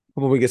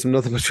when we get some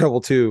Nothing But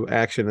Trouble 2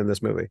 action in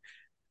this movie.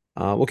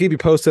 We'll keep you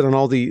posted on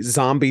all the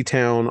Zombie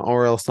Town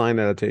R.L. Stein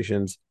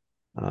adaptations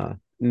These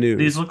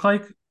news. look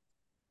like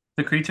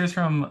the creatures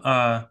from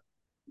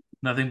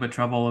Nothing But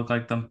Trouble look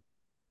like them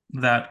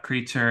that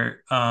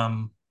creature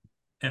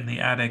in the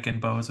attic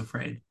and Bo is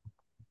Afraid.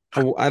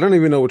 Oh, I don't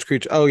even know which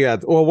creature. Oh yeah,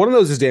 well one of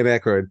those is Dan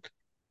Aykroyd.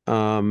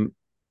 Um,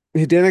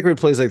 Dan Aykroyd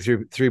plays like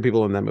three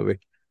people in that movie.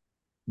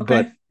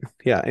 But Okay.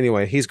 yeah,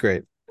 anyway, he's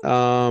great.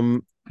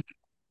 Um,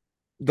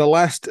 the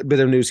last bit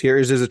of news here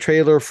is there's a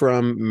trailer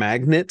from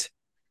Magnet.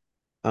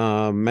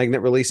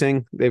 Magnet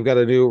releasing. They've got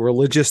a new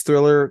religious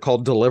thriller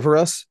called Deliver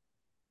Us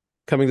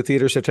coming to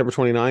theater September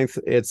 29th.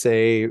 It's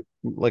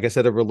like I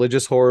said, a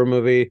religious horror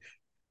movie.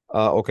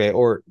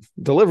 Or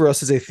Deliver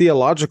Us is a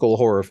theological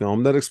horror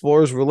film that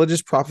explores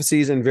religious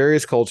prophecies in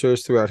various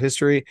cultures throughout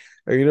history,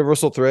 a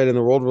universal thread in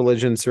the world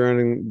religion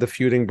surrounding the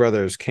feuding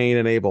brothers, Cain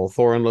and Abel,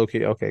 Thor and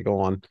Loki. Okay, go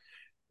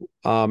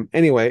on.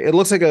 Anyway, it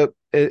looks like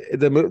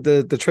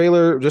the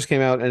trailer just came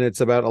out and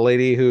it's about a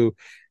lady who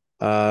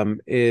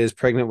is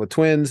pregnant with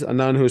twins, a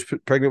nun who's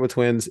pregnant with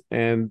twins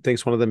and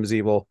thinks one of them is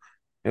evil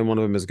and one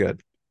of them is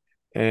good.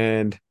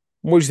 And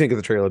what do you think of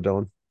the trailer,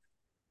 Dylan?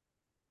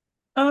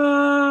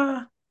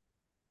 Uh,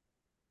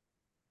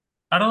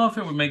 I don't know if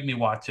it would make me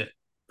watch it,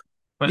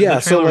 but the Yeah,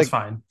 so trailer was like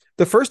fine.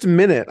 the first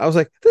minute, I was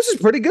like, this is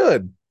pretty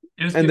good.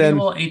 It was And giving me a then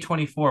little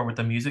A24 with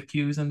the music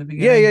cues in the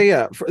beginning.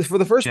 yeah. For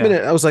the first Yeah,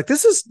 minute, I was like,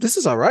 this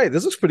is all right.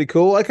 This looks pretty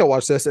cool. I could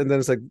watch this. And then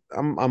it's like,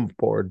 I'm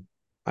bored.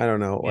 I don't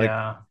know. Like,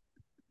 yeah,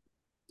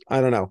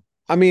 I don't know.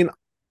 I mean,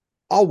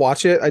 I'll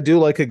watch it. I do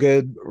like a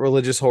good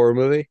religious horror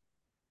movie.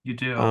 you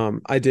do.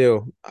 I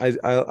do.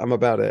 I'm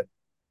about it.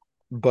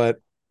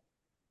 But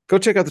go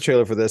check out the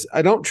trailer for this.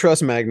 I don't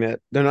trust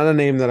Magnet. They're not a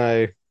name that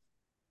I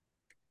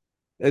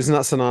is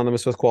not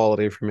synonymous with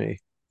quality for me.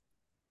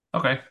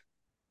 Okay.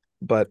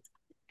 But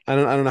I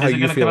don't know how Is it you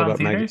going to feel come out in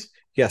about Magnet. theaters?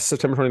 Yes,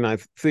 September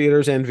 29th,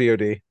 theaters and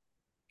VOD,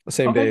 the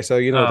same day. Okay. So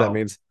you know what that Oh,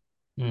 means.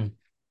 mm.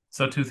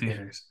 So two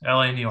theaters,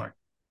 LA and New York.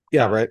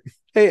 Yeah, Got it. right.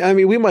 Hey, I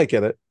mean, we might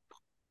get it.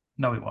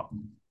 No, we won't.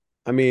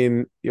 I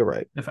mean, you're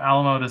right. If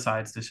Alamo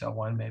decides to show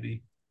one,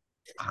 maybe.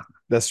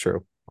 That's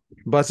true.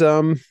 But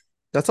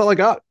that's all I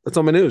got. That's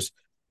all my news.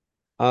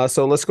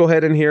 So let's go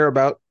ahead and hear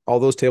about all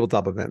those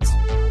tabletop events.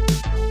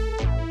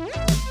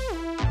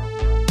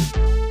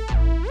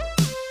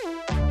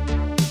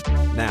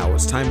 Now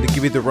it's time to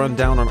give you the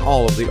rundown on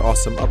all of the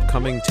awesome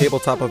upcoming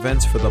tabletop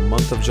events for the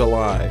month of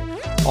July.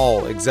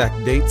 All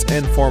exact dates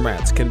and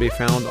formats can be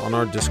found on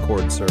our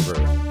Discord server.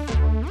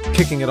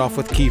 Kicking it off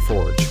with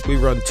Keyforge. We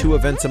run 2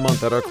 events a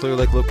month at our Clear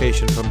Lake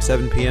location from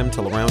 7 p.m.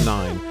 till around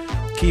 9.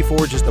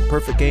 Keyforge is the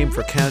perfect game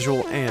for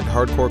casual and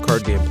hardcore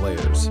card game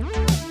players.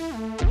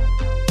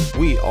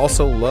 We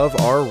also love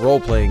our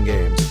role-playing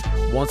games.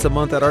 Once a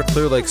month at our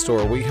Clear Lake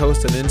store, we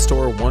host an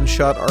in-store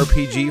one-shot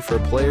RPG for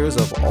players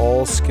of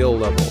all skill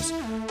levels.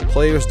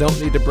 Players don't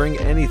need to bring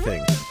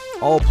anything.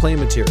 All play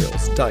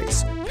materials,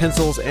 dice,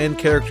 pencils, and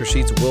character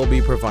sheets will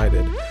be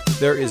provided.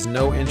 There is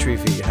no entry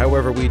fee.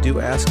 However, we do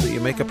ask that you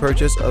make a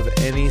purchase of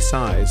any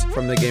size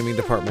from the gaming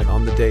department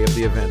on the day of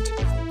the event.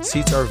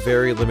 Seats are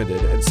very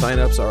limited, and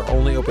sign-ups are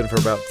only open for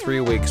about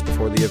 3 weeks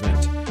before the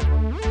event.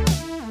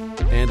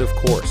 And of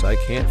course, I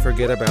can't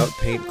forget about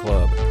Paint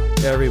Club.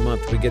 Every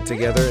month we get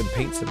together and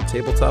paint some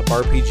tabletop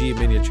RPG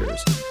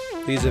miniatures.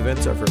 These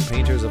events are for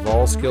painters of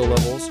all skill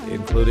levels,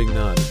 including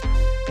none.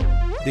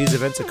 These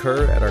events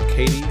occur at our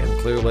Katy and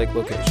Clear Lake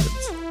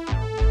locations.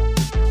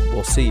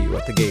 We'll see you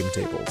at the game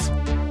tables.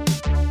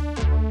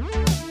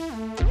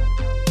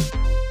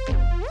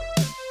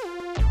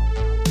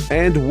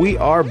 And we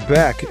are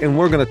back, and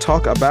we're going to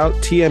talk about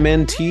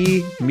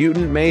TMNT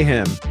Mutant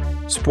Mayhem.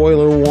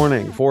 Spoiler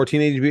warning for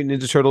Teenage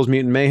Mutant Ninja Turtles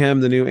Mutant Mayhem,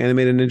 the new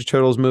animated Ninja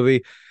Turtles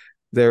movie.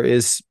 There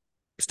is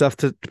stuff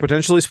to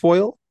potentially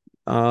spoil.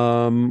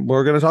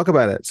 We're going to talk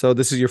about it. So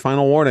this is your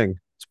final warning.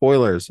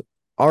 Spoilers.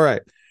 All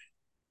right.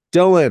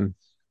 Dylan,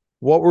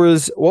 what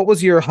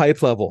was your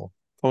hype level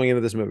going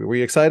into this movie? Were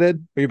you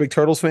excited? Were you a big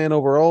Turtles fan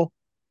overall?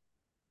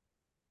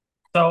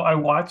 So I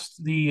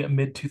watched the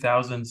mid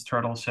 2000s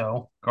Turtle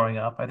show growing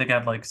up. I think I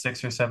had like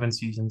 6 or 7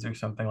 seasons or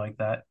something like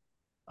that.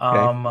 Okay.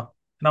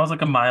 And I was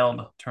like a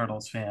mild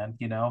Turtles fan,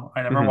 you know.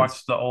 I never Mm-hmm.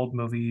 watched the old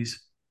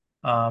movies.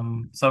 So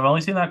I've only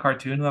seen that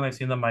cartoon and then I've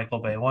seen the Michael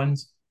Bay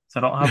ones. So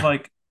I don't have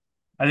like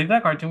I think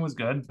that cartoon was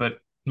good, but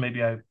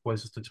maybe I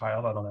was just a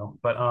child, I don't know.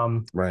 But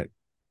Right.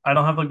 I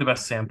don't have like the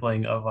best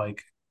sampling of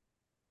like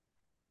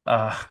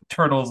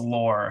Turtles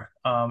lore.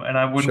 And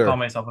I wouldn't call Sure.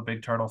 myself a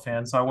big Turtle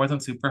fan, so I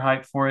wasn't super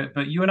hyped for it.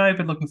 But you and I have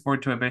been looking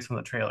forward to it based on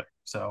the trailer.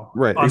 So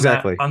Right. on that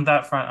Exactly. on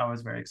that front, I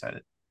was very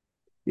excited.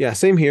 Yeah.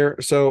 Same here.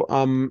 So,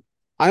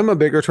 I'm a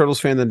bigger Turtles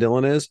fan than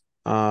Dylan is.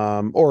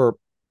 Or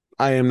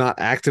I am not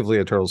actively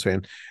a Turtles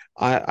fan.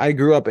 I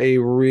grew up a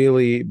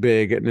really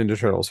big Ninja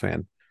Turtles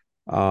fan.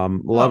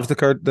 Loved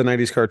Oh, the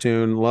 90s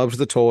cartoon, loved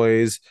the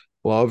toys,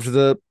 loved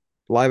the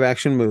live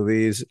action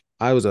movies.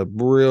 I was a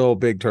real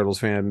big Turtles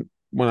fan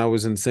when I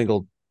was in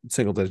single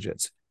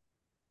digits.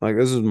 Like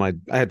this was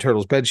I had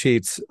Turtles bed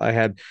sheets. I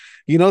had,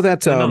 you know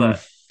that I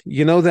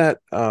know that.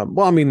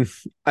 well, I mean,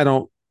 I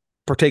don't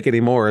partake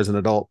anymore as an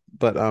adult,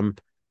 but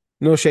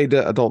no shade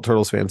to adult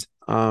Turtles fans.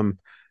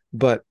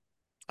 But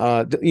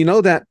you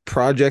know that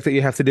project that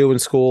you have to do in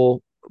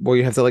school where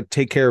you have to like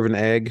take care of an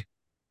egg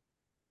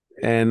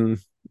and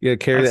you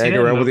carry I've the seen egg it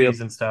in around with you.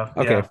 movies and stuff.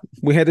 Okay, Yeah.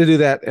 we had to do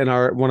that in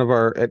our one of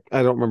our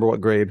I don't remember what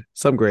grade,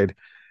 some grade.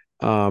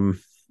 Um,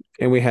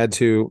 and we had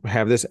to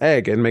have this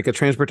egg and make a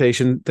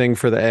transportation thing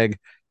for the egg,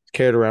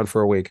 carry it around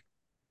for a week.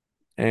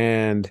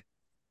 And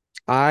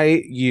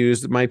I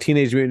used my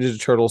Teenage Mutant Ninja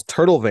Turtles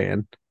turtle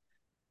van,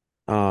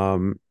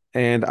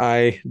 and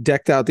I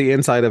decked out the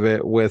inside of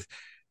it with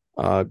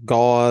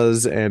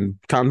gauze and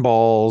cotton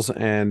balls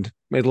and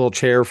made a little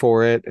chair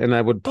for it, and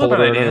I would Not a pull it bad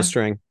around on a idea.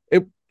 string.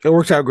 It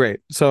worked out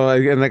great. So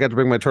I got to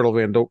bring my turtle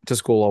van to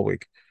school all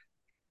week.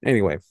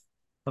 Anyway,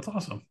 That's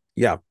awesome.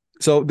 yeah.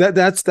 So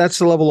that's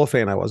the level of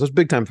fan I was. I was a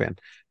big time fan,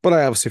 but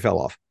I obviously fell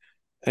off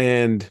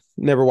and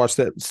never watched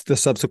the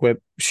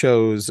subsequent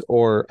shows.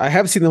 Or I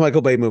have seen the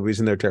Michael Bay movies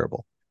and they're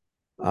terrible.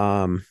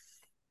 Um.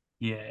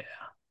 Yeah.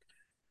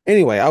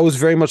 Anyway, I was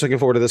very much looking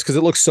forward to this because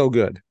it looks so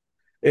good.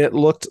 It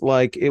looked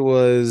like it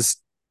was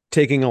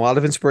taking a lot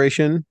of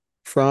inspiration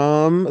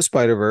from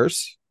Spider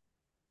Verse,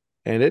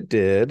 and it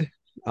did,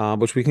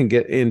 which we can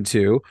get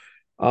into.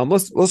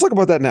 Let's talk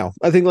about that now.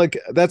 I think like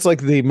that's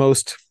the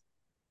most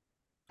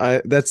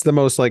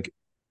like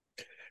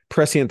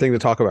prescient thing to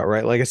talk about,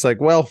 right? Like it's like,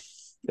 well,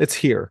 it's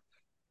here.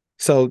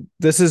 So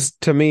this is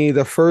to me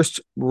the first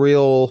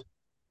real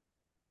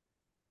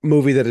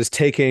movie that is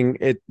taking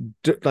it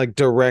like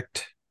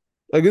direct,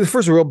 like the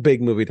first real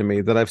big movie to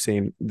me that I've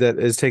seen that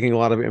is taking a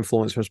lot of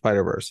influence from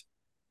Spider Verse.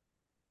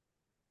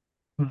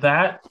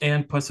 That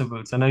and Puss in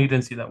Boots. I know you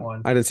didn't see that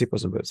one, I didn't see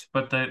Puss in Boots.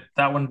 but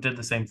that one did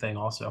the same thing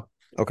also.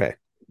 Okay,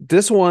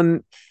 this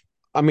one,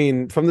 I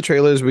mean, from the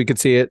trailers we could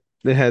see it.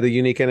 It had a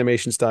unique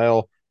animation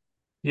style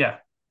Yeah.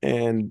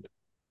 and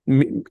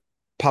m-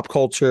 pop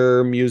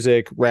culture,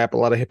 music, rap, a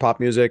lot of hip hop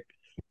music.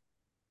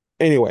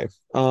 Anyway,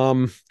 how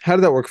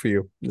did that work for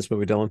you? This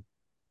movie, Dylan,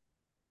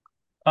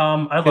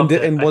 I loved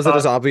it. and I was it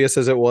as thought, obvious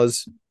as it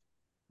was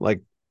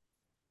like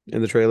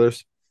in the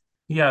trailers?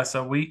 yeah,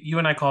 so you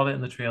and I called it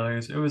in the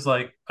trailers. It was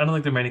like I don't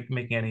think they're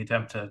making any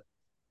attempt to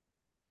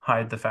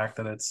hide the fact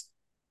that it's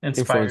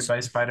inspired Influence, by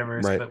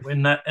Spider-Verse, right? but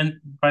in that and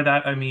by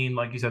that I mean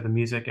like you said the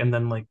music and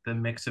then like the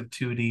mix of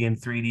 2D and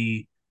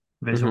 3D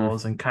Mm-hmm.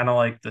 visuals and kind of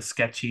like the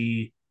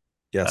sketchy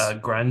Yes,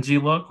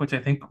 grungy look, which I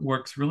think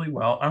works really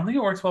well. I don't think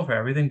it works well for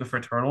everything, but for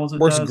Turtles it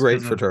works does great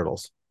because for of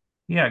turtles.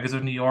 yeah, because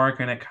of New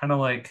York and it kind of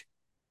like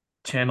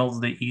channels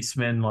the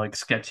Eastman like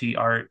sketchy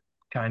art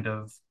kind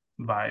of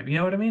vibe. You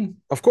know what I mean?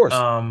 Of course,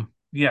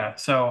 Yeah,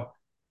 so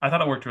I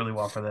thought it worked really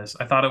well for this.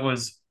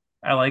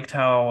 I liked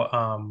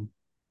how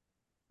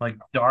like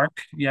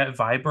dark yet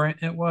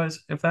vibrant it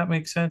was, if that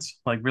makes sense.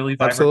 Like really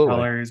vibrant absolutely.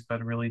 colors,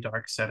 but a really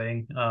dark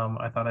setting.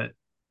 I thought it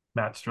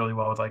matched really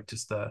well with like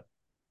just the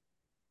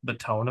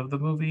tone of the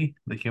movie,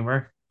 the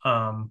humor.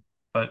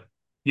 But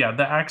yeah,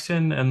 the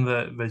action and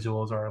the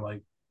visuals are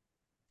like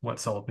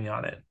what sold me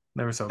on it.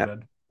 They were so A-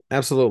 good.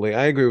 Absolutely.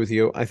 I agree with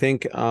you. I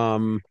think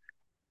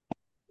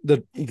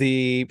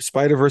the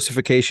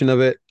Spider-Versification of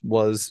it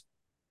was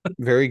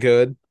very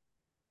good.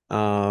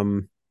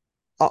 Um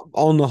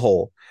on the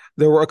whole.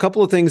 There were a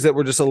couple of things that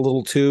were just a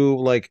little too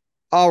like,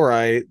 all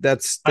right,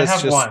 I that's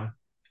have just one.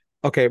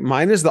 okay.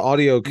 Mine is the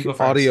You go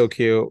audio first.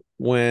 cue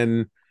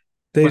when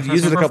they've With her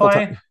used it a couple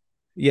times. Superfly?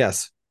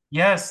 Yes.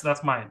 Yes,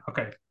 that's mine.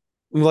 Okay.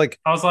 Like,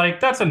 I was like,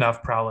 that's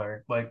enough,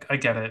 Prowler. Like, I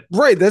get it.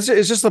 right, that's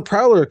it's just a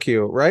Prowler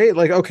cue, right?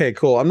 Like, okay,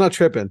 cool. I'm not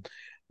tripping.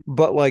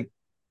 But like,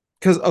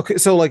 because okay,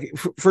 so like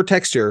for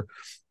texture,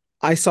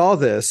 I saw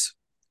this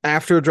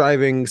after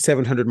driving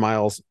 700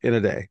 miles in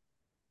a day.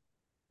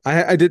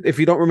 I did. If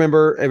you don't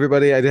remember,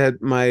 everybody, I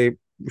did my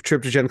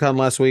trip to Gen Con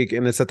last week,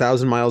 and it's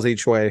 1,000 miles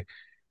each way.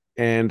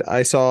 And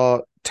I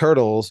saw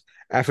Turtles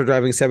after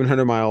driving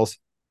 700 miles.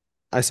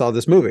 I saw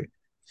this movie,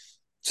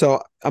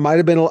 so I might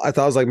have been. I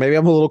thought I was like maybe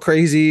I'm a little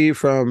crazy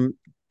from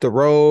the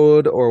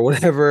road or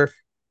whatever,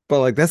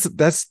 but like that's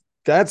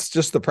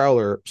just the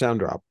Prowler sound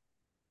drop,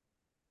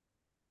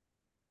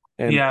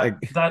 and Yeah, like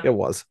it that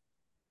was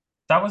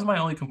that was my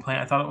only complaint.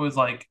 I thought it was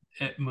like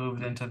it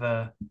moved into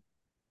the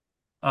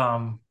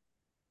um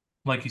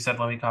like you said,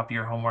 let me copy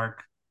your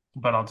homework,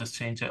 but I'll just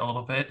change it a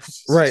little bit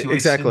right.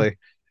 situation.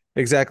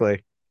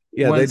 Exactly.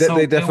 Yeah, When they so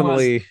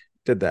definitely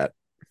did that.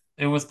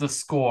 it was the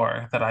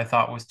score that I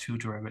thought was too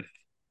derivative,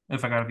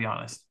 if I gotta be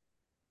honest.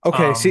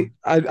 Okay, see,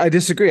 Um I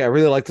disagree. I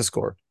really like the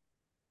score.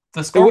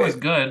 the It score was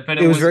good, but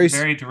it it was was very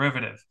very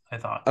derivative, I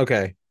thought.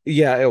 okay.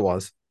 Yeah, it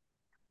was.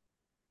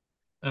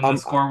 And the Uh,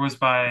 score was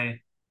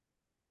by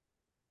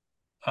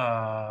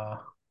uh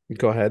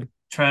go ahead.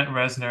 Trent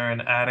Reznor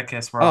and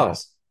Atticus Oh,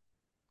 Ross.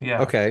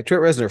 Yeah, okay.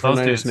 Trent Reznor from those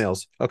Nine Inch dudes.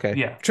 Nails. Okay.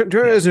 Yeah, Trent yeah.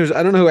 Reznor's,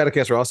 I don't know who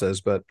Atticus Ross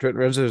is, but Trent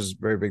Reznor's a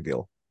very big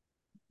deal.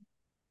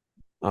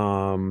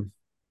 Um,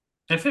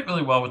 It fit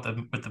really well with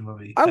the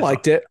movie, I I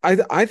liked thought. it.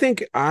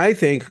 I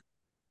think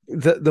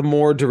the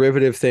more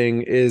derivative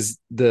thing is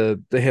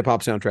the hip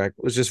hop soundtrack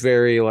was just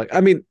very like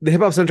I mean the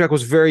hip hop soundtrack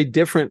was very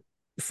different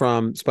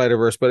from Spider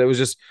Verse, but it was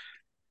just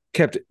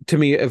kept to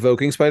me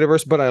evoking Spider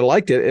Verse. But I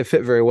liked it; it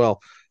fit very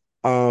well.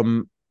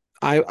 Um,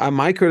 I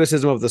my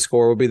criticism of the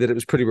score would be that it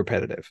was pretty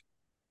repetitive.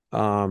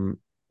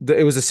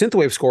 It was a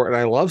synthwave score, and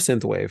I love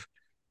synthwave.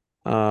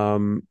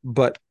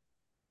 But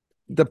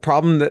the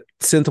problem that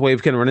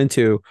synthwave can run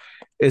into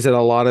is that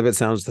a lot of it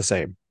sounds the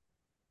same.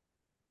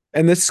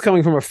 And this is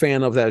coming from a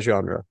fan of that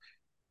genre.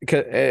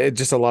 It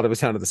just a lot of it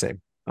sounded the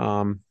same.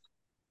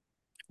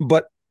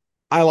 But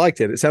I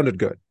liked it. It sounded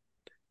good.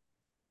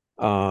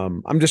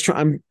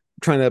 I'm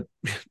trying to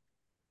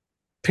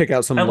pick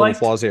out I some little liked,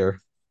 flaws here.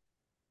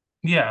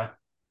 yeah,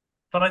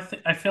 but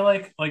I feel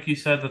like you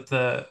said that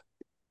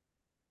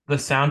the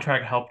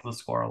soundtrack helped the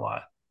score a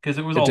lot because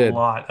it was a It did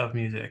lot of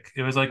music.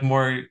 It was like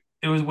more,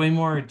 it was way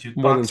more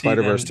more than jukeboxy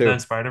Spider Verse than too.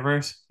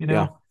 Spider-Verse,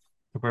 Yeah.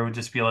 where it would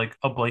just be like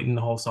a blatant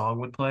whole song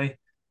would play,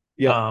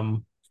 Yep.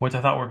 which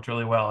I thought worked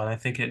really well, and I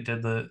think it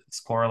did the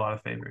score a lot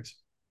of favors.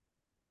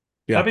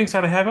 That Yeah. being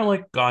said, I haven't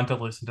like gone to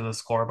listen to the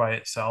score by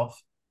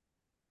itself,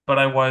 but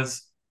I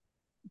was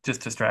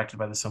just distracted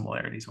by the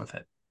similarities with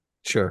it.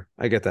 Sure.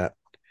 I get that.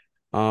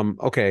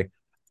 Okay.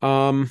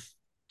 Um,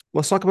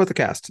 let's talk about the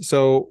cast.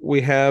 So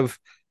we have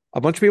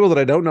a bunch of people that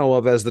I don't know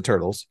of as the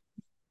Turtles.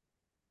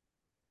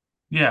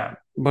 Yeah,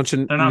 A bunch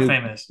of they're not new,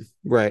 famous.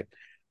 right?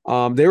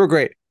 They were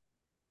great.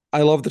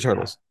 I love the Yeah,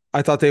 Turtles.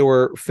 I thought they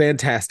were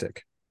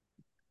fantastic.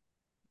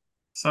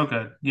 so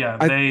good. Yeah,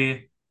 I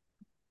they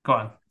go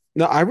on.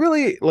 no, I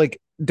really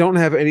like don't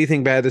have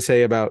anything bad to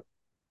say about.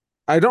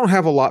 I don't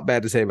have a lot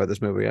bad to say about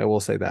this movie. I will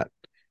say that.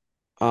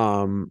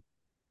 Um,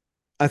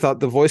 I thought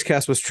the voice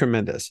cast was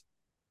tremendous.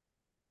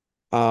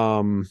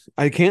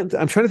 I can't.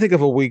 I'm trying to think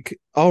of a week.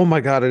 Oh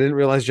my god, I didn't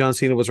realize John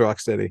Cena was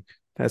Rocksteady.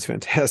 That's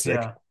fantastic.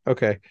 Yeah,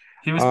 Okay.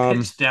 he was Um,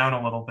 pitched down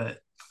a little bit.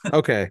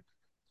 okay.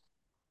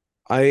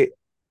 I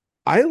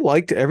I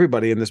liked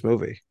everybody in this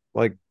movie.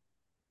 Like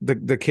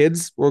the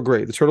kids were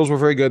great. The turtles were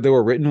very good. They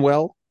were written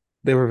well.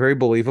 They were very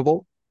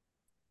believable.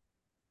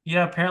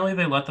 Yeah, apparently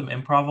they let them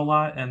improv a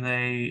lot and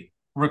they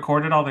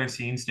recorded all their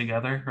scenes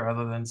together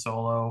rather than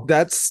solo.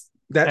 That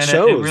And it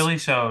shows. really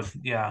showed.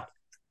 Yeah.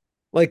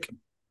 Like,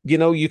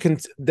 you can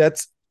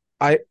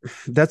I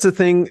that's a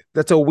thing.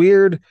 That's a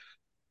weird.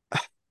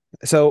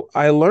 So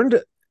I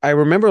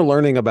remember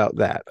learning about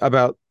that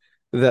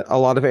a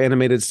lot of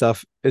animated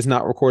stuff is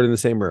not recorded in the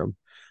same room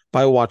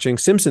by watching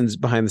Simpsons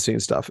behind the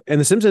scenes stuff. And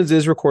the Simpsons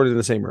is recorded in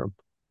the same room.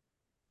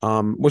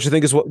 Which I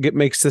think is what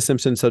makes the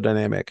Simpsons so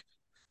dynamic.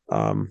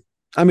 Um,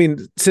 I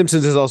mean,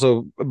 Simpsons is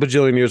also a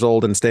bajillion years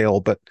old and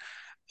stale, but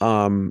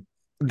um,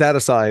 that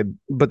aside,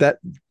 but that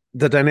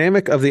the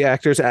dynamic of the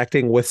actors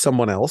acting with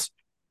someone else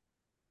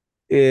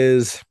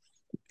is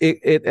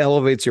it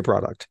elevates your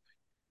product,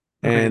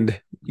 Agreed.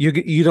 and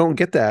you don't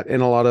get that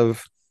in a lot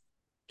of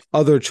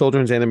other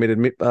children's animated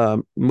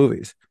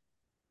movies,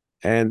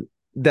 and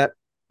that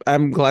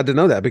I'm glad to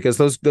know that because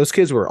those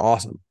kids were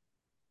awesome.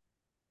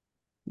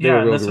 They were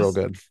Yeah, and real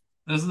good.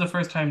 this is the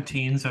first time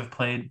teens have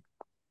played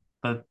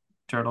the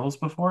turtles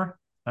before.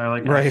 They're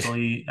like Right,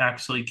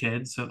 actually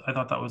kids. So I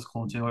thought that was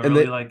cool too. I and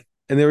really like.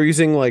 and they were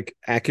using like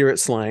accurate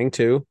slang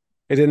too.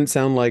 It didn't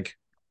sound like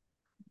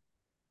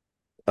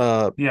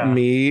Yeah,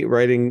 me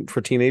writing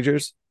for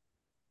teenagers,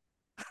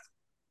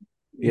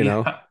 you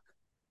know. yeah.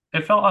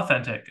 It felt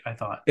authentic, I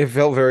thought. It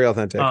felt very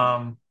authentic.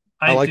 Um,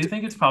 I I do liked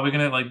think it's probably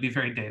gonna like be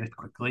very dated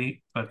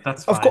quickly, but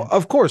that's of fine.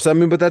 of course. I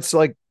mean, but that's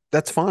like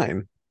that's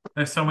fine.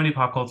 There's so many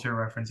pop culture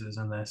references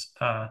in this.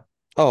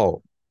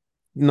 Oh,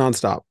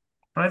 nonstop.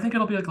 But I think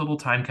it'll be like a little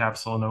time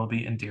capsule and it'll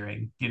be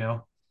endearing, you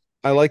know?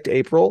 I liked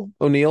April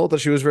O'Neil, that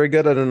she was very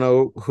good. I don't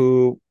know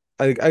who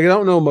I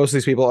don't know most of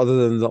these people other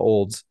than the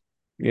olds,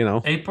 you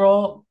know.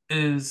 April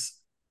is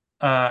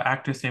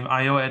actress named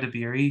Ayo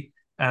Edebiri,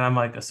 and I'm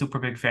like a super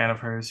big fan of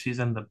hers. She's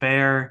in The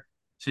Bear.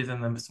 She's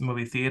in the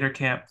movie Theater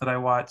Camp that I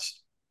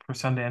watched for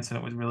Sundance, and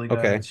it was really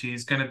good. Okay. And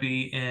she's gonna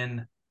be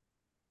in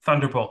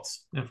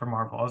Thunderbolts for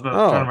Marvel. I was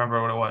about trying to Oh,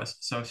 remember what it was.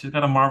 So she's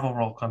got a Marvel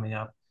role coming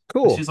up,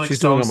 and cool. she's like She's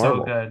doing so a so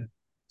Marvel. good.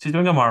 She's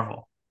doing a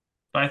Marvel,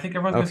 but I think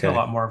everyone's gonna see a Okay.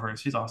 lot more of her.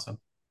 She's awesome.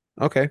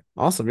 Okay.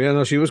 Awesome. Yeah,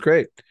 no, she was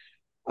great.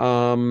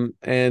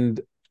 And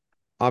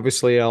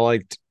obviously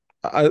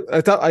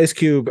I thought Ice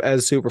Cube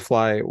as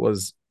Superfly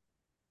was,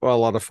 well, a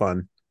lot of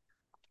fun.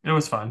 It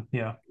was fun.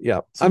 Yeah,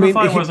 Yeah. I mean,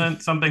 Superfly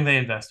wasn't something they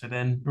invested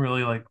in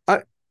really. Like,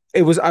 I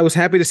I was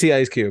happy to see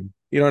Ice Cube.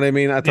 You know what I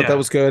mean? I thought that yeah,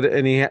 was good,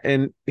 and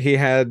he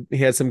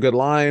had some good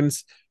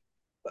lines.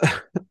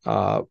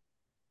 Uh,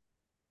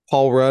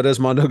 Paul Rudd as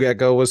Mondo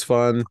Gecko was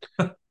fun.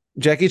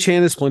 Jackie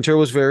Chan as Splinter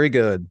was very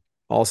good.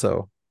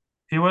 Also,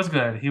 he was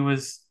good. He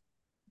was.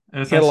 It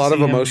was he had a nice to lot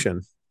of see him.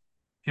 emotion.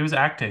 He was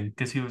acting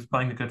because he was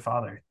playing the good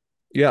father.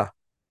 Yeah,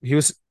 he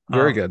was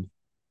very Um, good.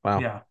 Wow.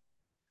 yeah,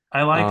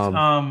 I liked.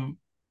 Um,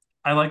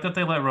 I like that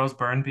they let Rose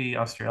Byrne be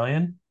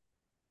Australian.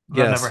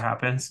 That never yes,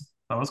 happens.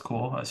 That was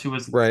cool. She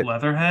was right.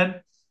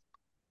 Leatherhead.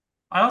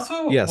 I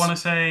also want Yes, to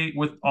say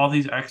with all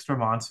these extra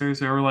monsters,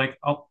 there were like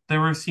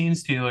there were scene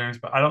stealers,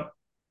 but I don't.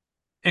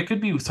 It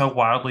could be so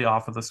wildly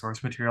off of the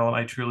source material, and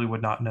I truly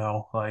would not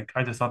know. Like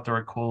I just thought they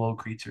were cool little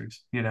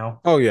creatures. You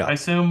know, oh yeah, I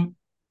assume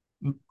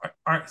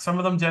aren't some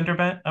of them gender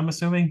bent? I'm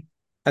assuming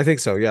I think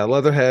so. Yeah,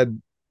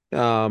 Leatherhead.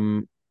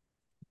 Um,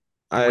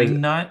 I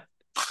wingnut,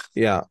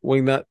 yeah,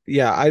 Wingnut.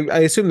 Yeah, I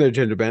assume they're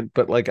gender bent,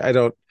 but like I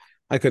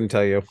couldn't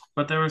tell you.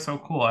 but they were so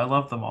cool. I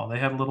loved them all. They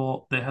had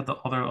all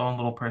their own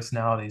little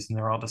personalities, and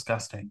they were all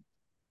disgusting.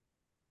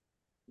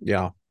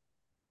 Yeah,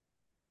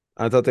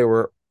 I thought they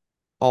were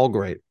all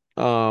great.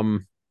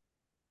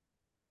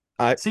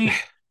 I See,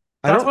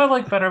 I that's don't. what I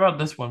like better about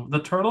this one. The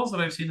turtles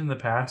that I've seen in the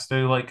past,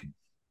 they're like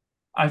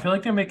I feel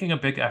like they're making a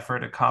big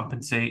effort to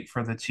compensate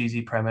for the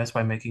cheesy premise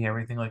by making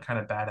everything like kind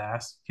of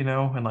badass, you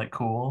know, and like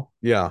cool.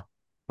 Yeah,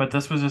 But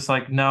this was just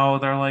like, no,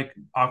 they're like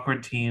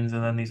awkward teens,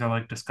 and then these are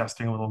like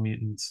disgusting little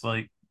mutants,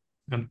 like,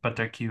 but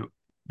they're cute,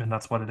 and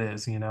that's what it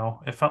is, you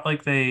know. It felt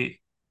like they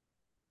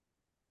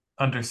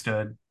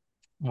understood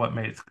what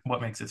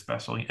makes it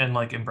special and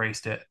like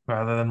embraced it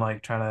rather than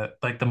like trying to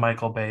like the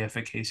Michael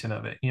Bayification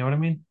of it. You know what I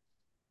mean?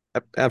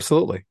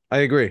 absolutely. I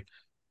agree.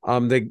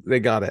 They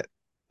got it.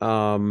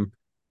 Um,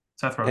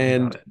 Seth Rogen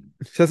got and it.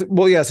 Seth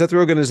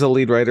Rogen is the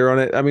lead writer on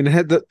it. I mean,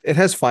 it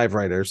has five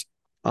writers.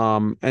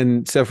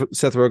 And Seth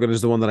Rogen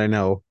is the one that I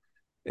know.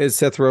 Is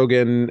Seth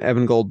Rogen,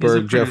 Evan He's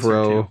a Goldberg, Jeff producer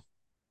too. Rowe,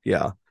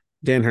 yeah,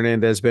 Dan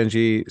Hernandez,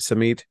 Benji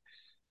Samit.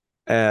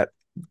 At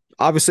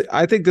Obviously,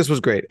 I think this was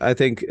great. I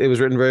think it was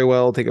written very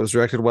well. I think it was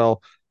directed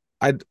well.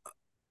 I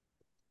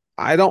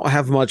I don't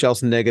have much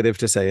else negative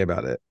to say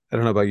about it. I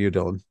don't know about you,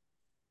 Dylan.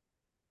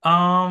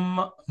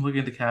 I'm looking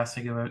at the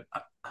casting of it.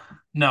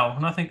 No,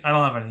 nothing. I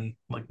don't have any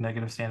like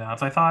negative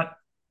standouts. I thought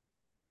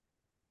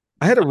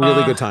I had a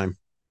really good uh time.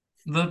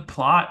 the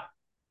plot,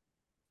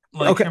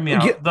 like, Okay, hear me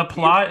yeah, out. The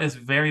plot is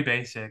very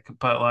basic,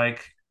 but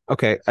like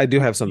okay. I do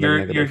have something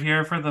you're negative.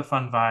 here for the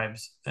fun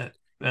vibes,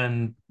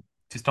 and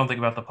just don't think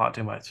about the plot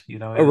too much. You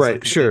know, it Oh, is right,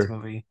 like a kids sure.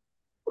 movie.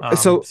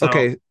 So So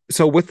okay,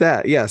 so with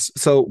that, yes.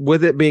 So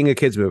with it being a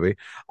kids movie,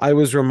 I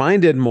was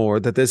reminded more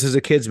that this is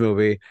a kids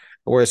movie,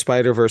 where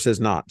Spider Verse is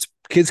not.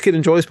 Kids can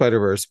enjoy Spider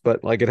Verse,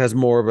 but like it has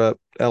more of a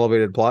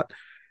elevated plot.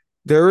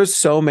 There is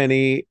so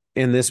many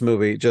in this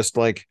movie, just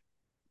like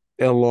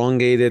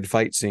elongated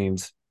fight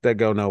scenes that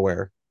go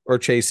nowhere, or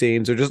chase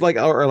scenes, or just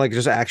or like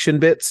just action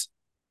bits.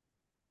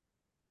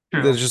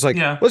 There's true. just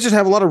like, Yeah, let's just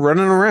have a lot of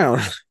running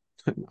around.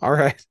 All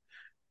right,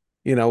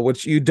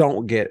 which you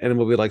don't get in a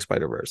movie like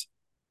Spider Verse.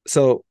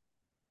 So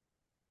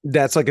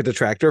that's like a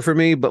detractor for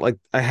me, but like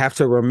I have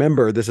to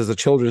remember this is a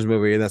children's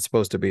movie and that's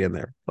supposed to be in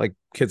there. Like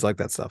kids like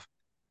that stuff.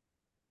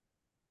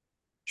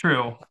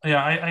 true.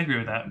 Yeah, I agree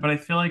with that. But I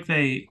feel like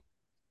they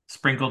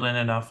sprinkled in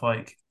enough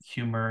like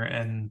humor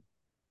and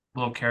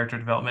little character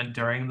development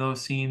during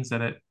those scenes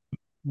that it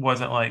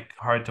wasn't like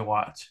hard to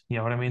watch. You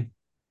know what I mean?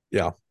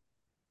 Yeah,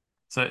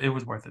 So it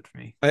was worth it for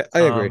me.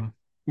 I agree.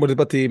 What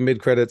about the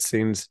mid credits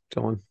scenes,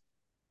 Dylan?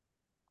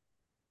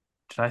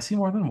 Did I see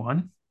more than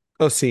one?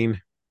 Oh,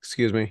 scene.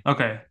 Excuse me.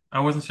 Okay, I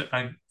wasn't sure.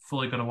 I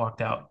fully could have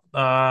walked out.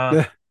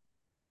 Yeah,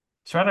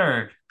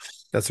 Shredder.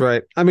 that's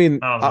right. I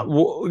mean, I don't know.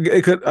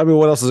 it could. I mean,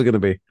 what else is it going to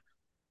be?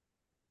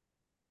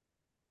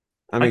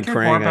 I I mean,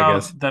 cared more Krang, I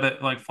guess. about that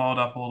it like followed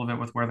up a little bit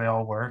with where they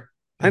all were.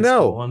 I in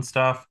school know. and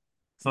stuff.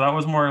 So that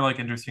was more like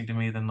interesting to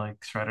me than like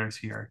Shredder's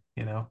here,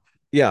 you know?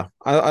 Yeah,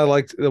 I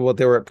liked what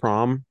they were at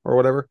prom or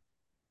whatever.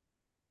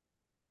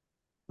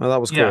 Oh, that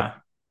was cool. Yeah.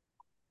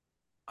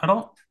 I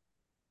don't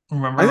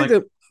remember I think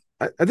like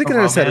that I think a it had a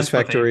romance with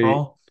satisfactory.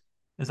 April.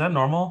 Is that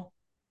normal?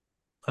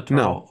 A No.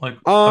 turtle? Like,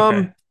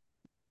 okay.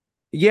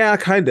 Yeah,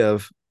 kind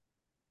of.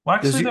 Well,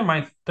 Does actually,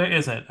 you there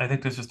isn't. I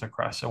think there's just a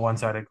crush, a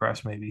one-sided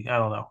crush, maybe. I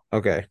don't know.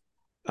 okay.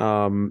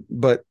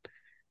 But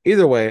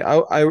either way,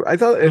 I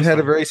thought It it was had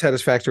a fun. very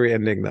satisfactory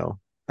ending though.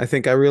 I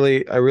think I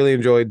really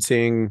enjoyed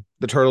seeing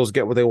the turtles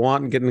get what they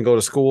want and getting to go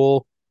to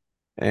school,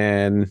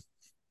 and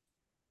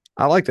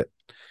I liked it.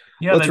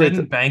 Yeah, they Let's rate the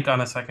didn't bank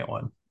on a second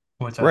one,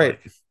 which I right.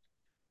 like.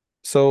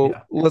 So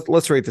Yeah.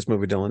 let's rate this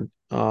movie, Dylan.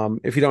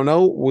 If you don't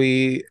know,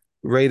 we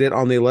rate it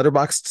on the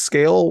letterboxd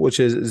scale, which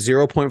is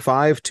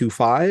 0.5 to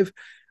 5.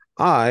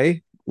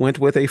 I went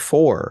with a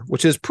 4,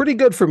 which is pretty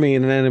good for me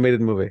in an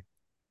animated movie,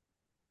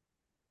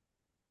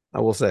 I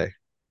will say.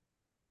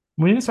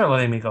 We need to start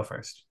letting me go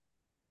first.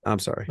 I'm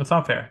sorry. That's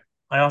not fair.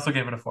 I also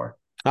gave it a 4.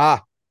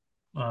 Ah,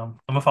 I'm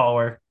a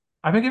follower.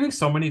 I've been giving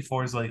so many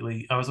 4s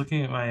lately. I was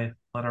looking at my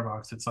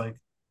letterbox. It's like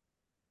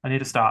I need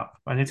to stop.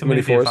 I need to too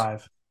many maybe a fours.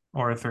 5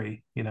 or a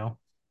 3, you know?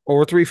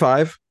 Or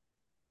 3.5.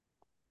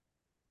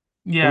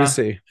 Let me Yeah.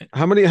 see. I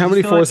How just many feel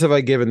like fours have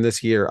I given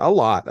this year? A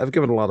lot. I've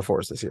given a lot of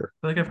fours this year.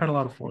 I've had a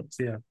lot of 4s.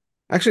 Yeah.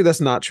 Actually,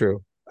 that's not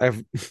true.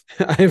 I've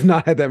I have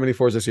not had that many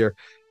fours this year.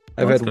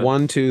 Well, I've that's had good.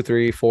 one, two,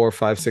 three, four,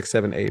 five, six,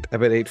 seven, eight.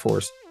 I've had 8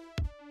 fours.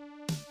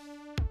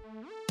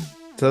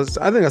 So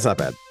I think that's not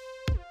bad.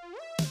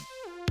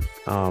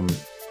 Um,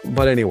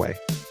 but anyway,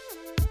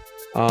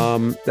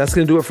 that's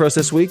gonna do it for us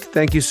this week.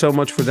 Thank you so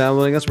much for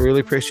downloading us. We really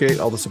appreciate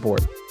all the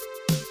support.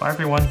 Bye,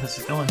 everyone. This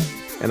is Dylan.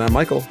 And I'm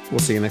Michael. We'll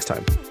see you next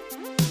time.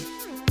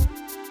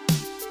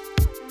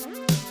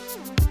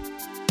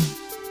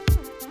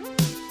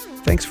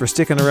 Thanks for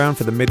sticking around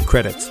for the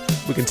mid-credits.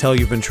 We can tell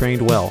you've been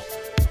trained well.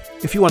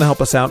 If you want to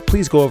help us out,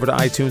 please go over to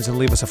iTunes and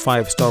leave us a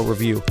 5-star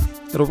review.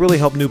 It'll really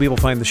help new people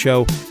find the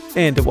show,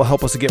 and it will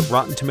help us to get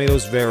Rotten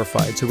Tomatoes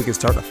verified so we can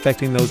start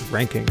affecting those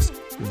rankings.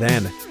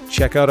 Then,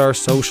 check out our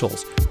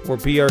socials. We're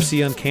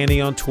BRC Uncanny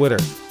on Twitter,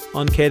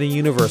 Uncanny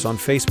Universe on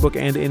Facebook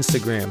and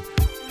Instagram.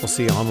 We'll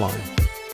see you online.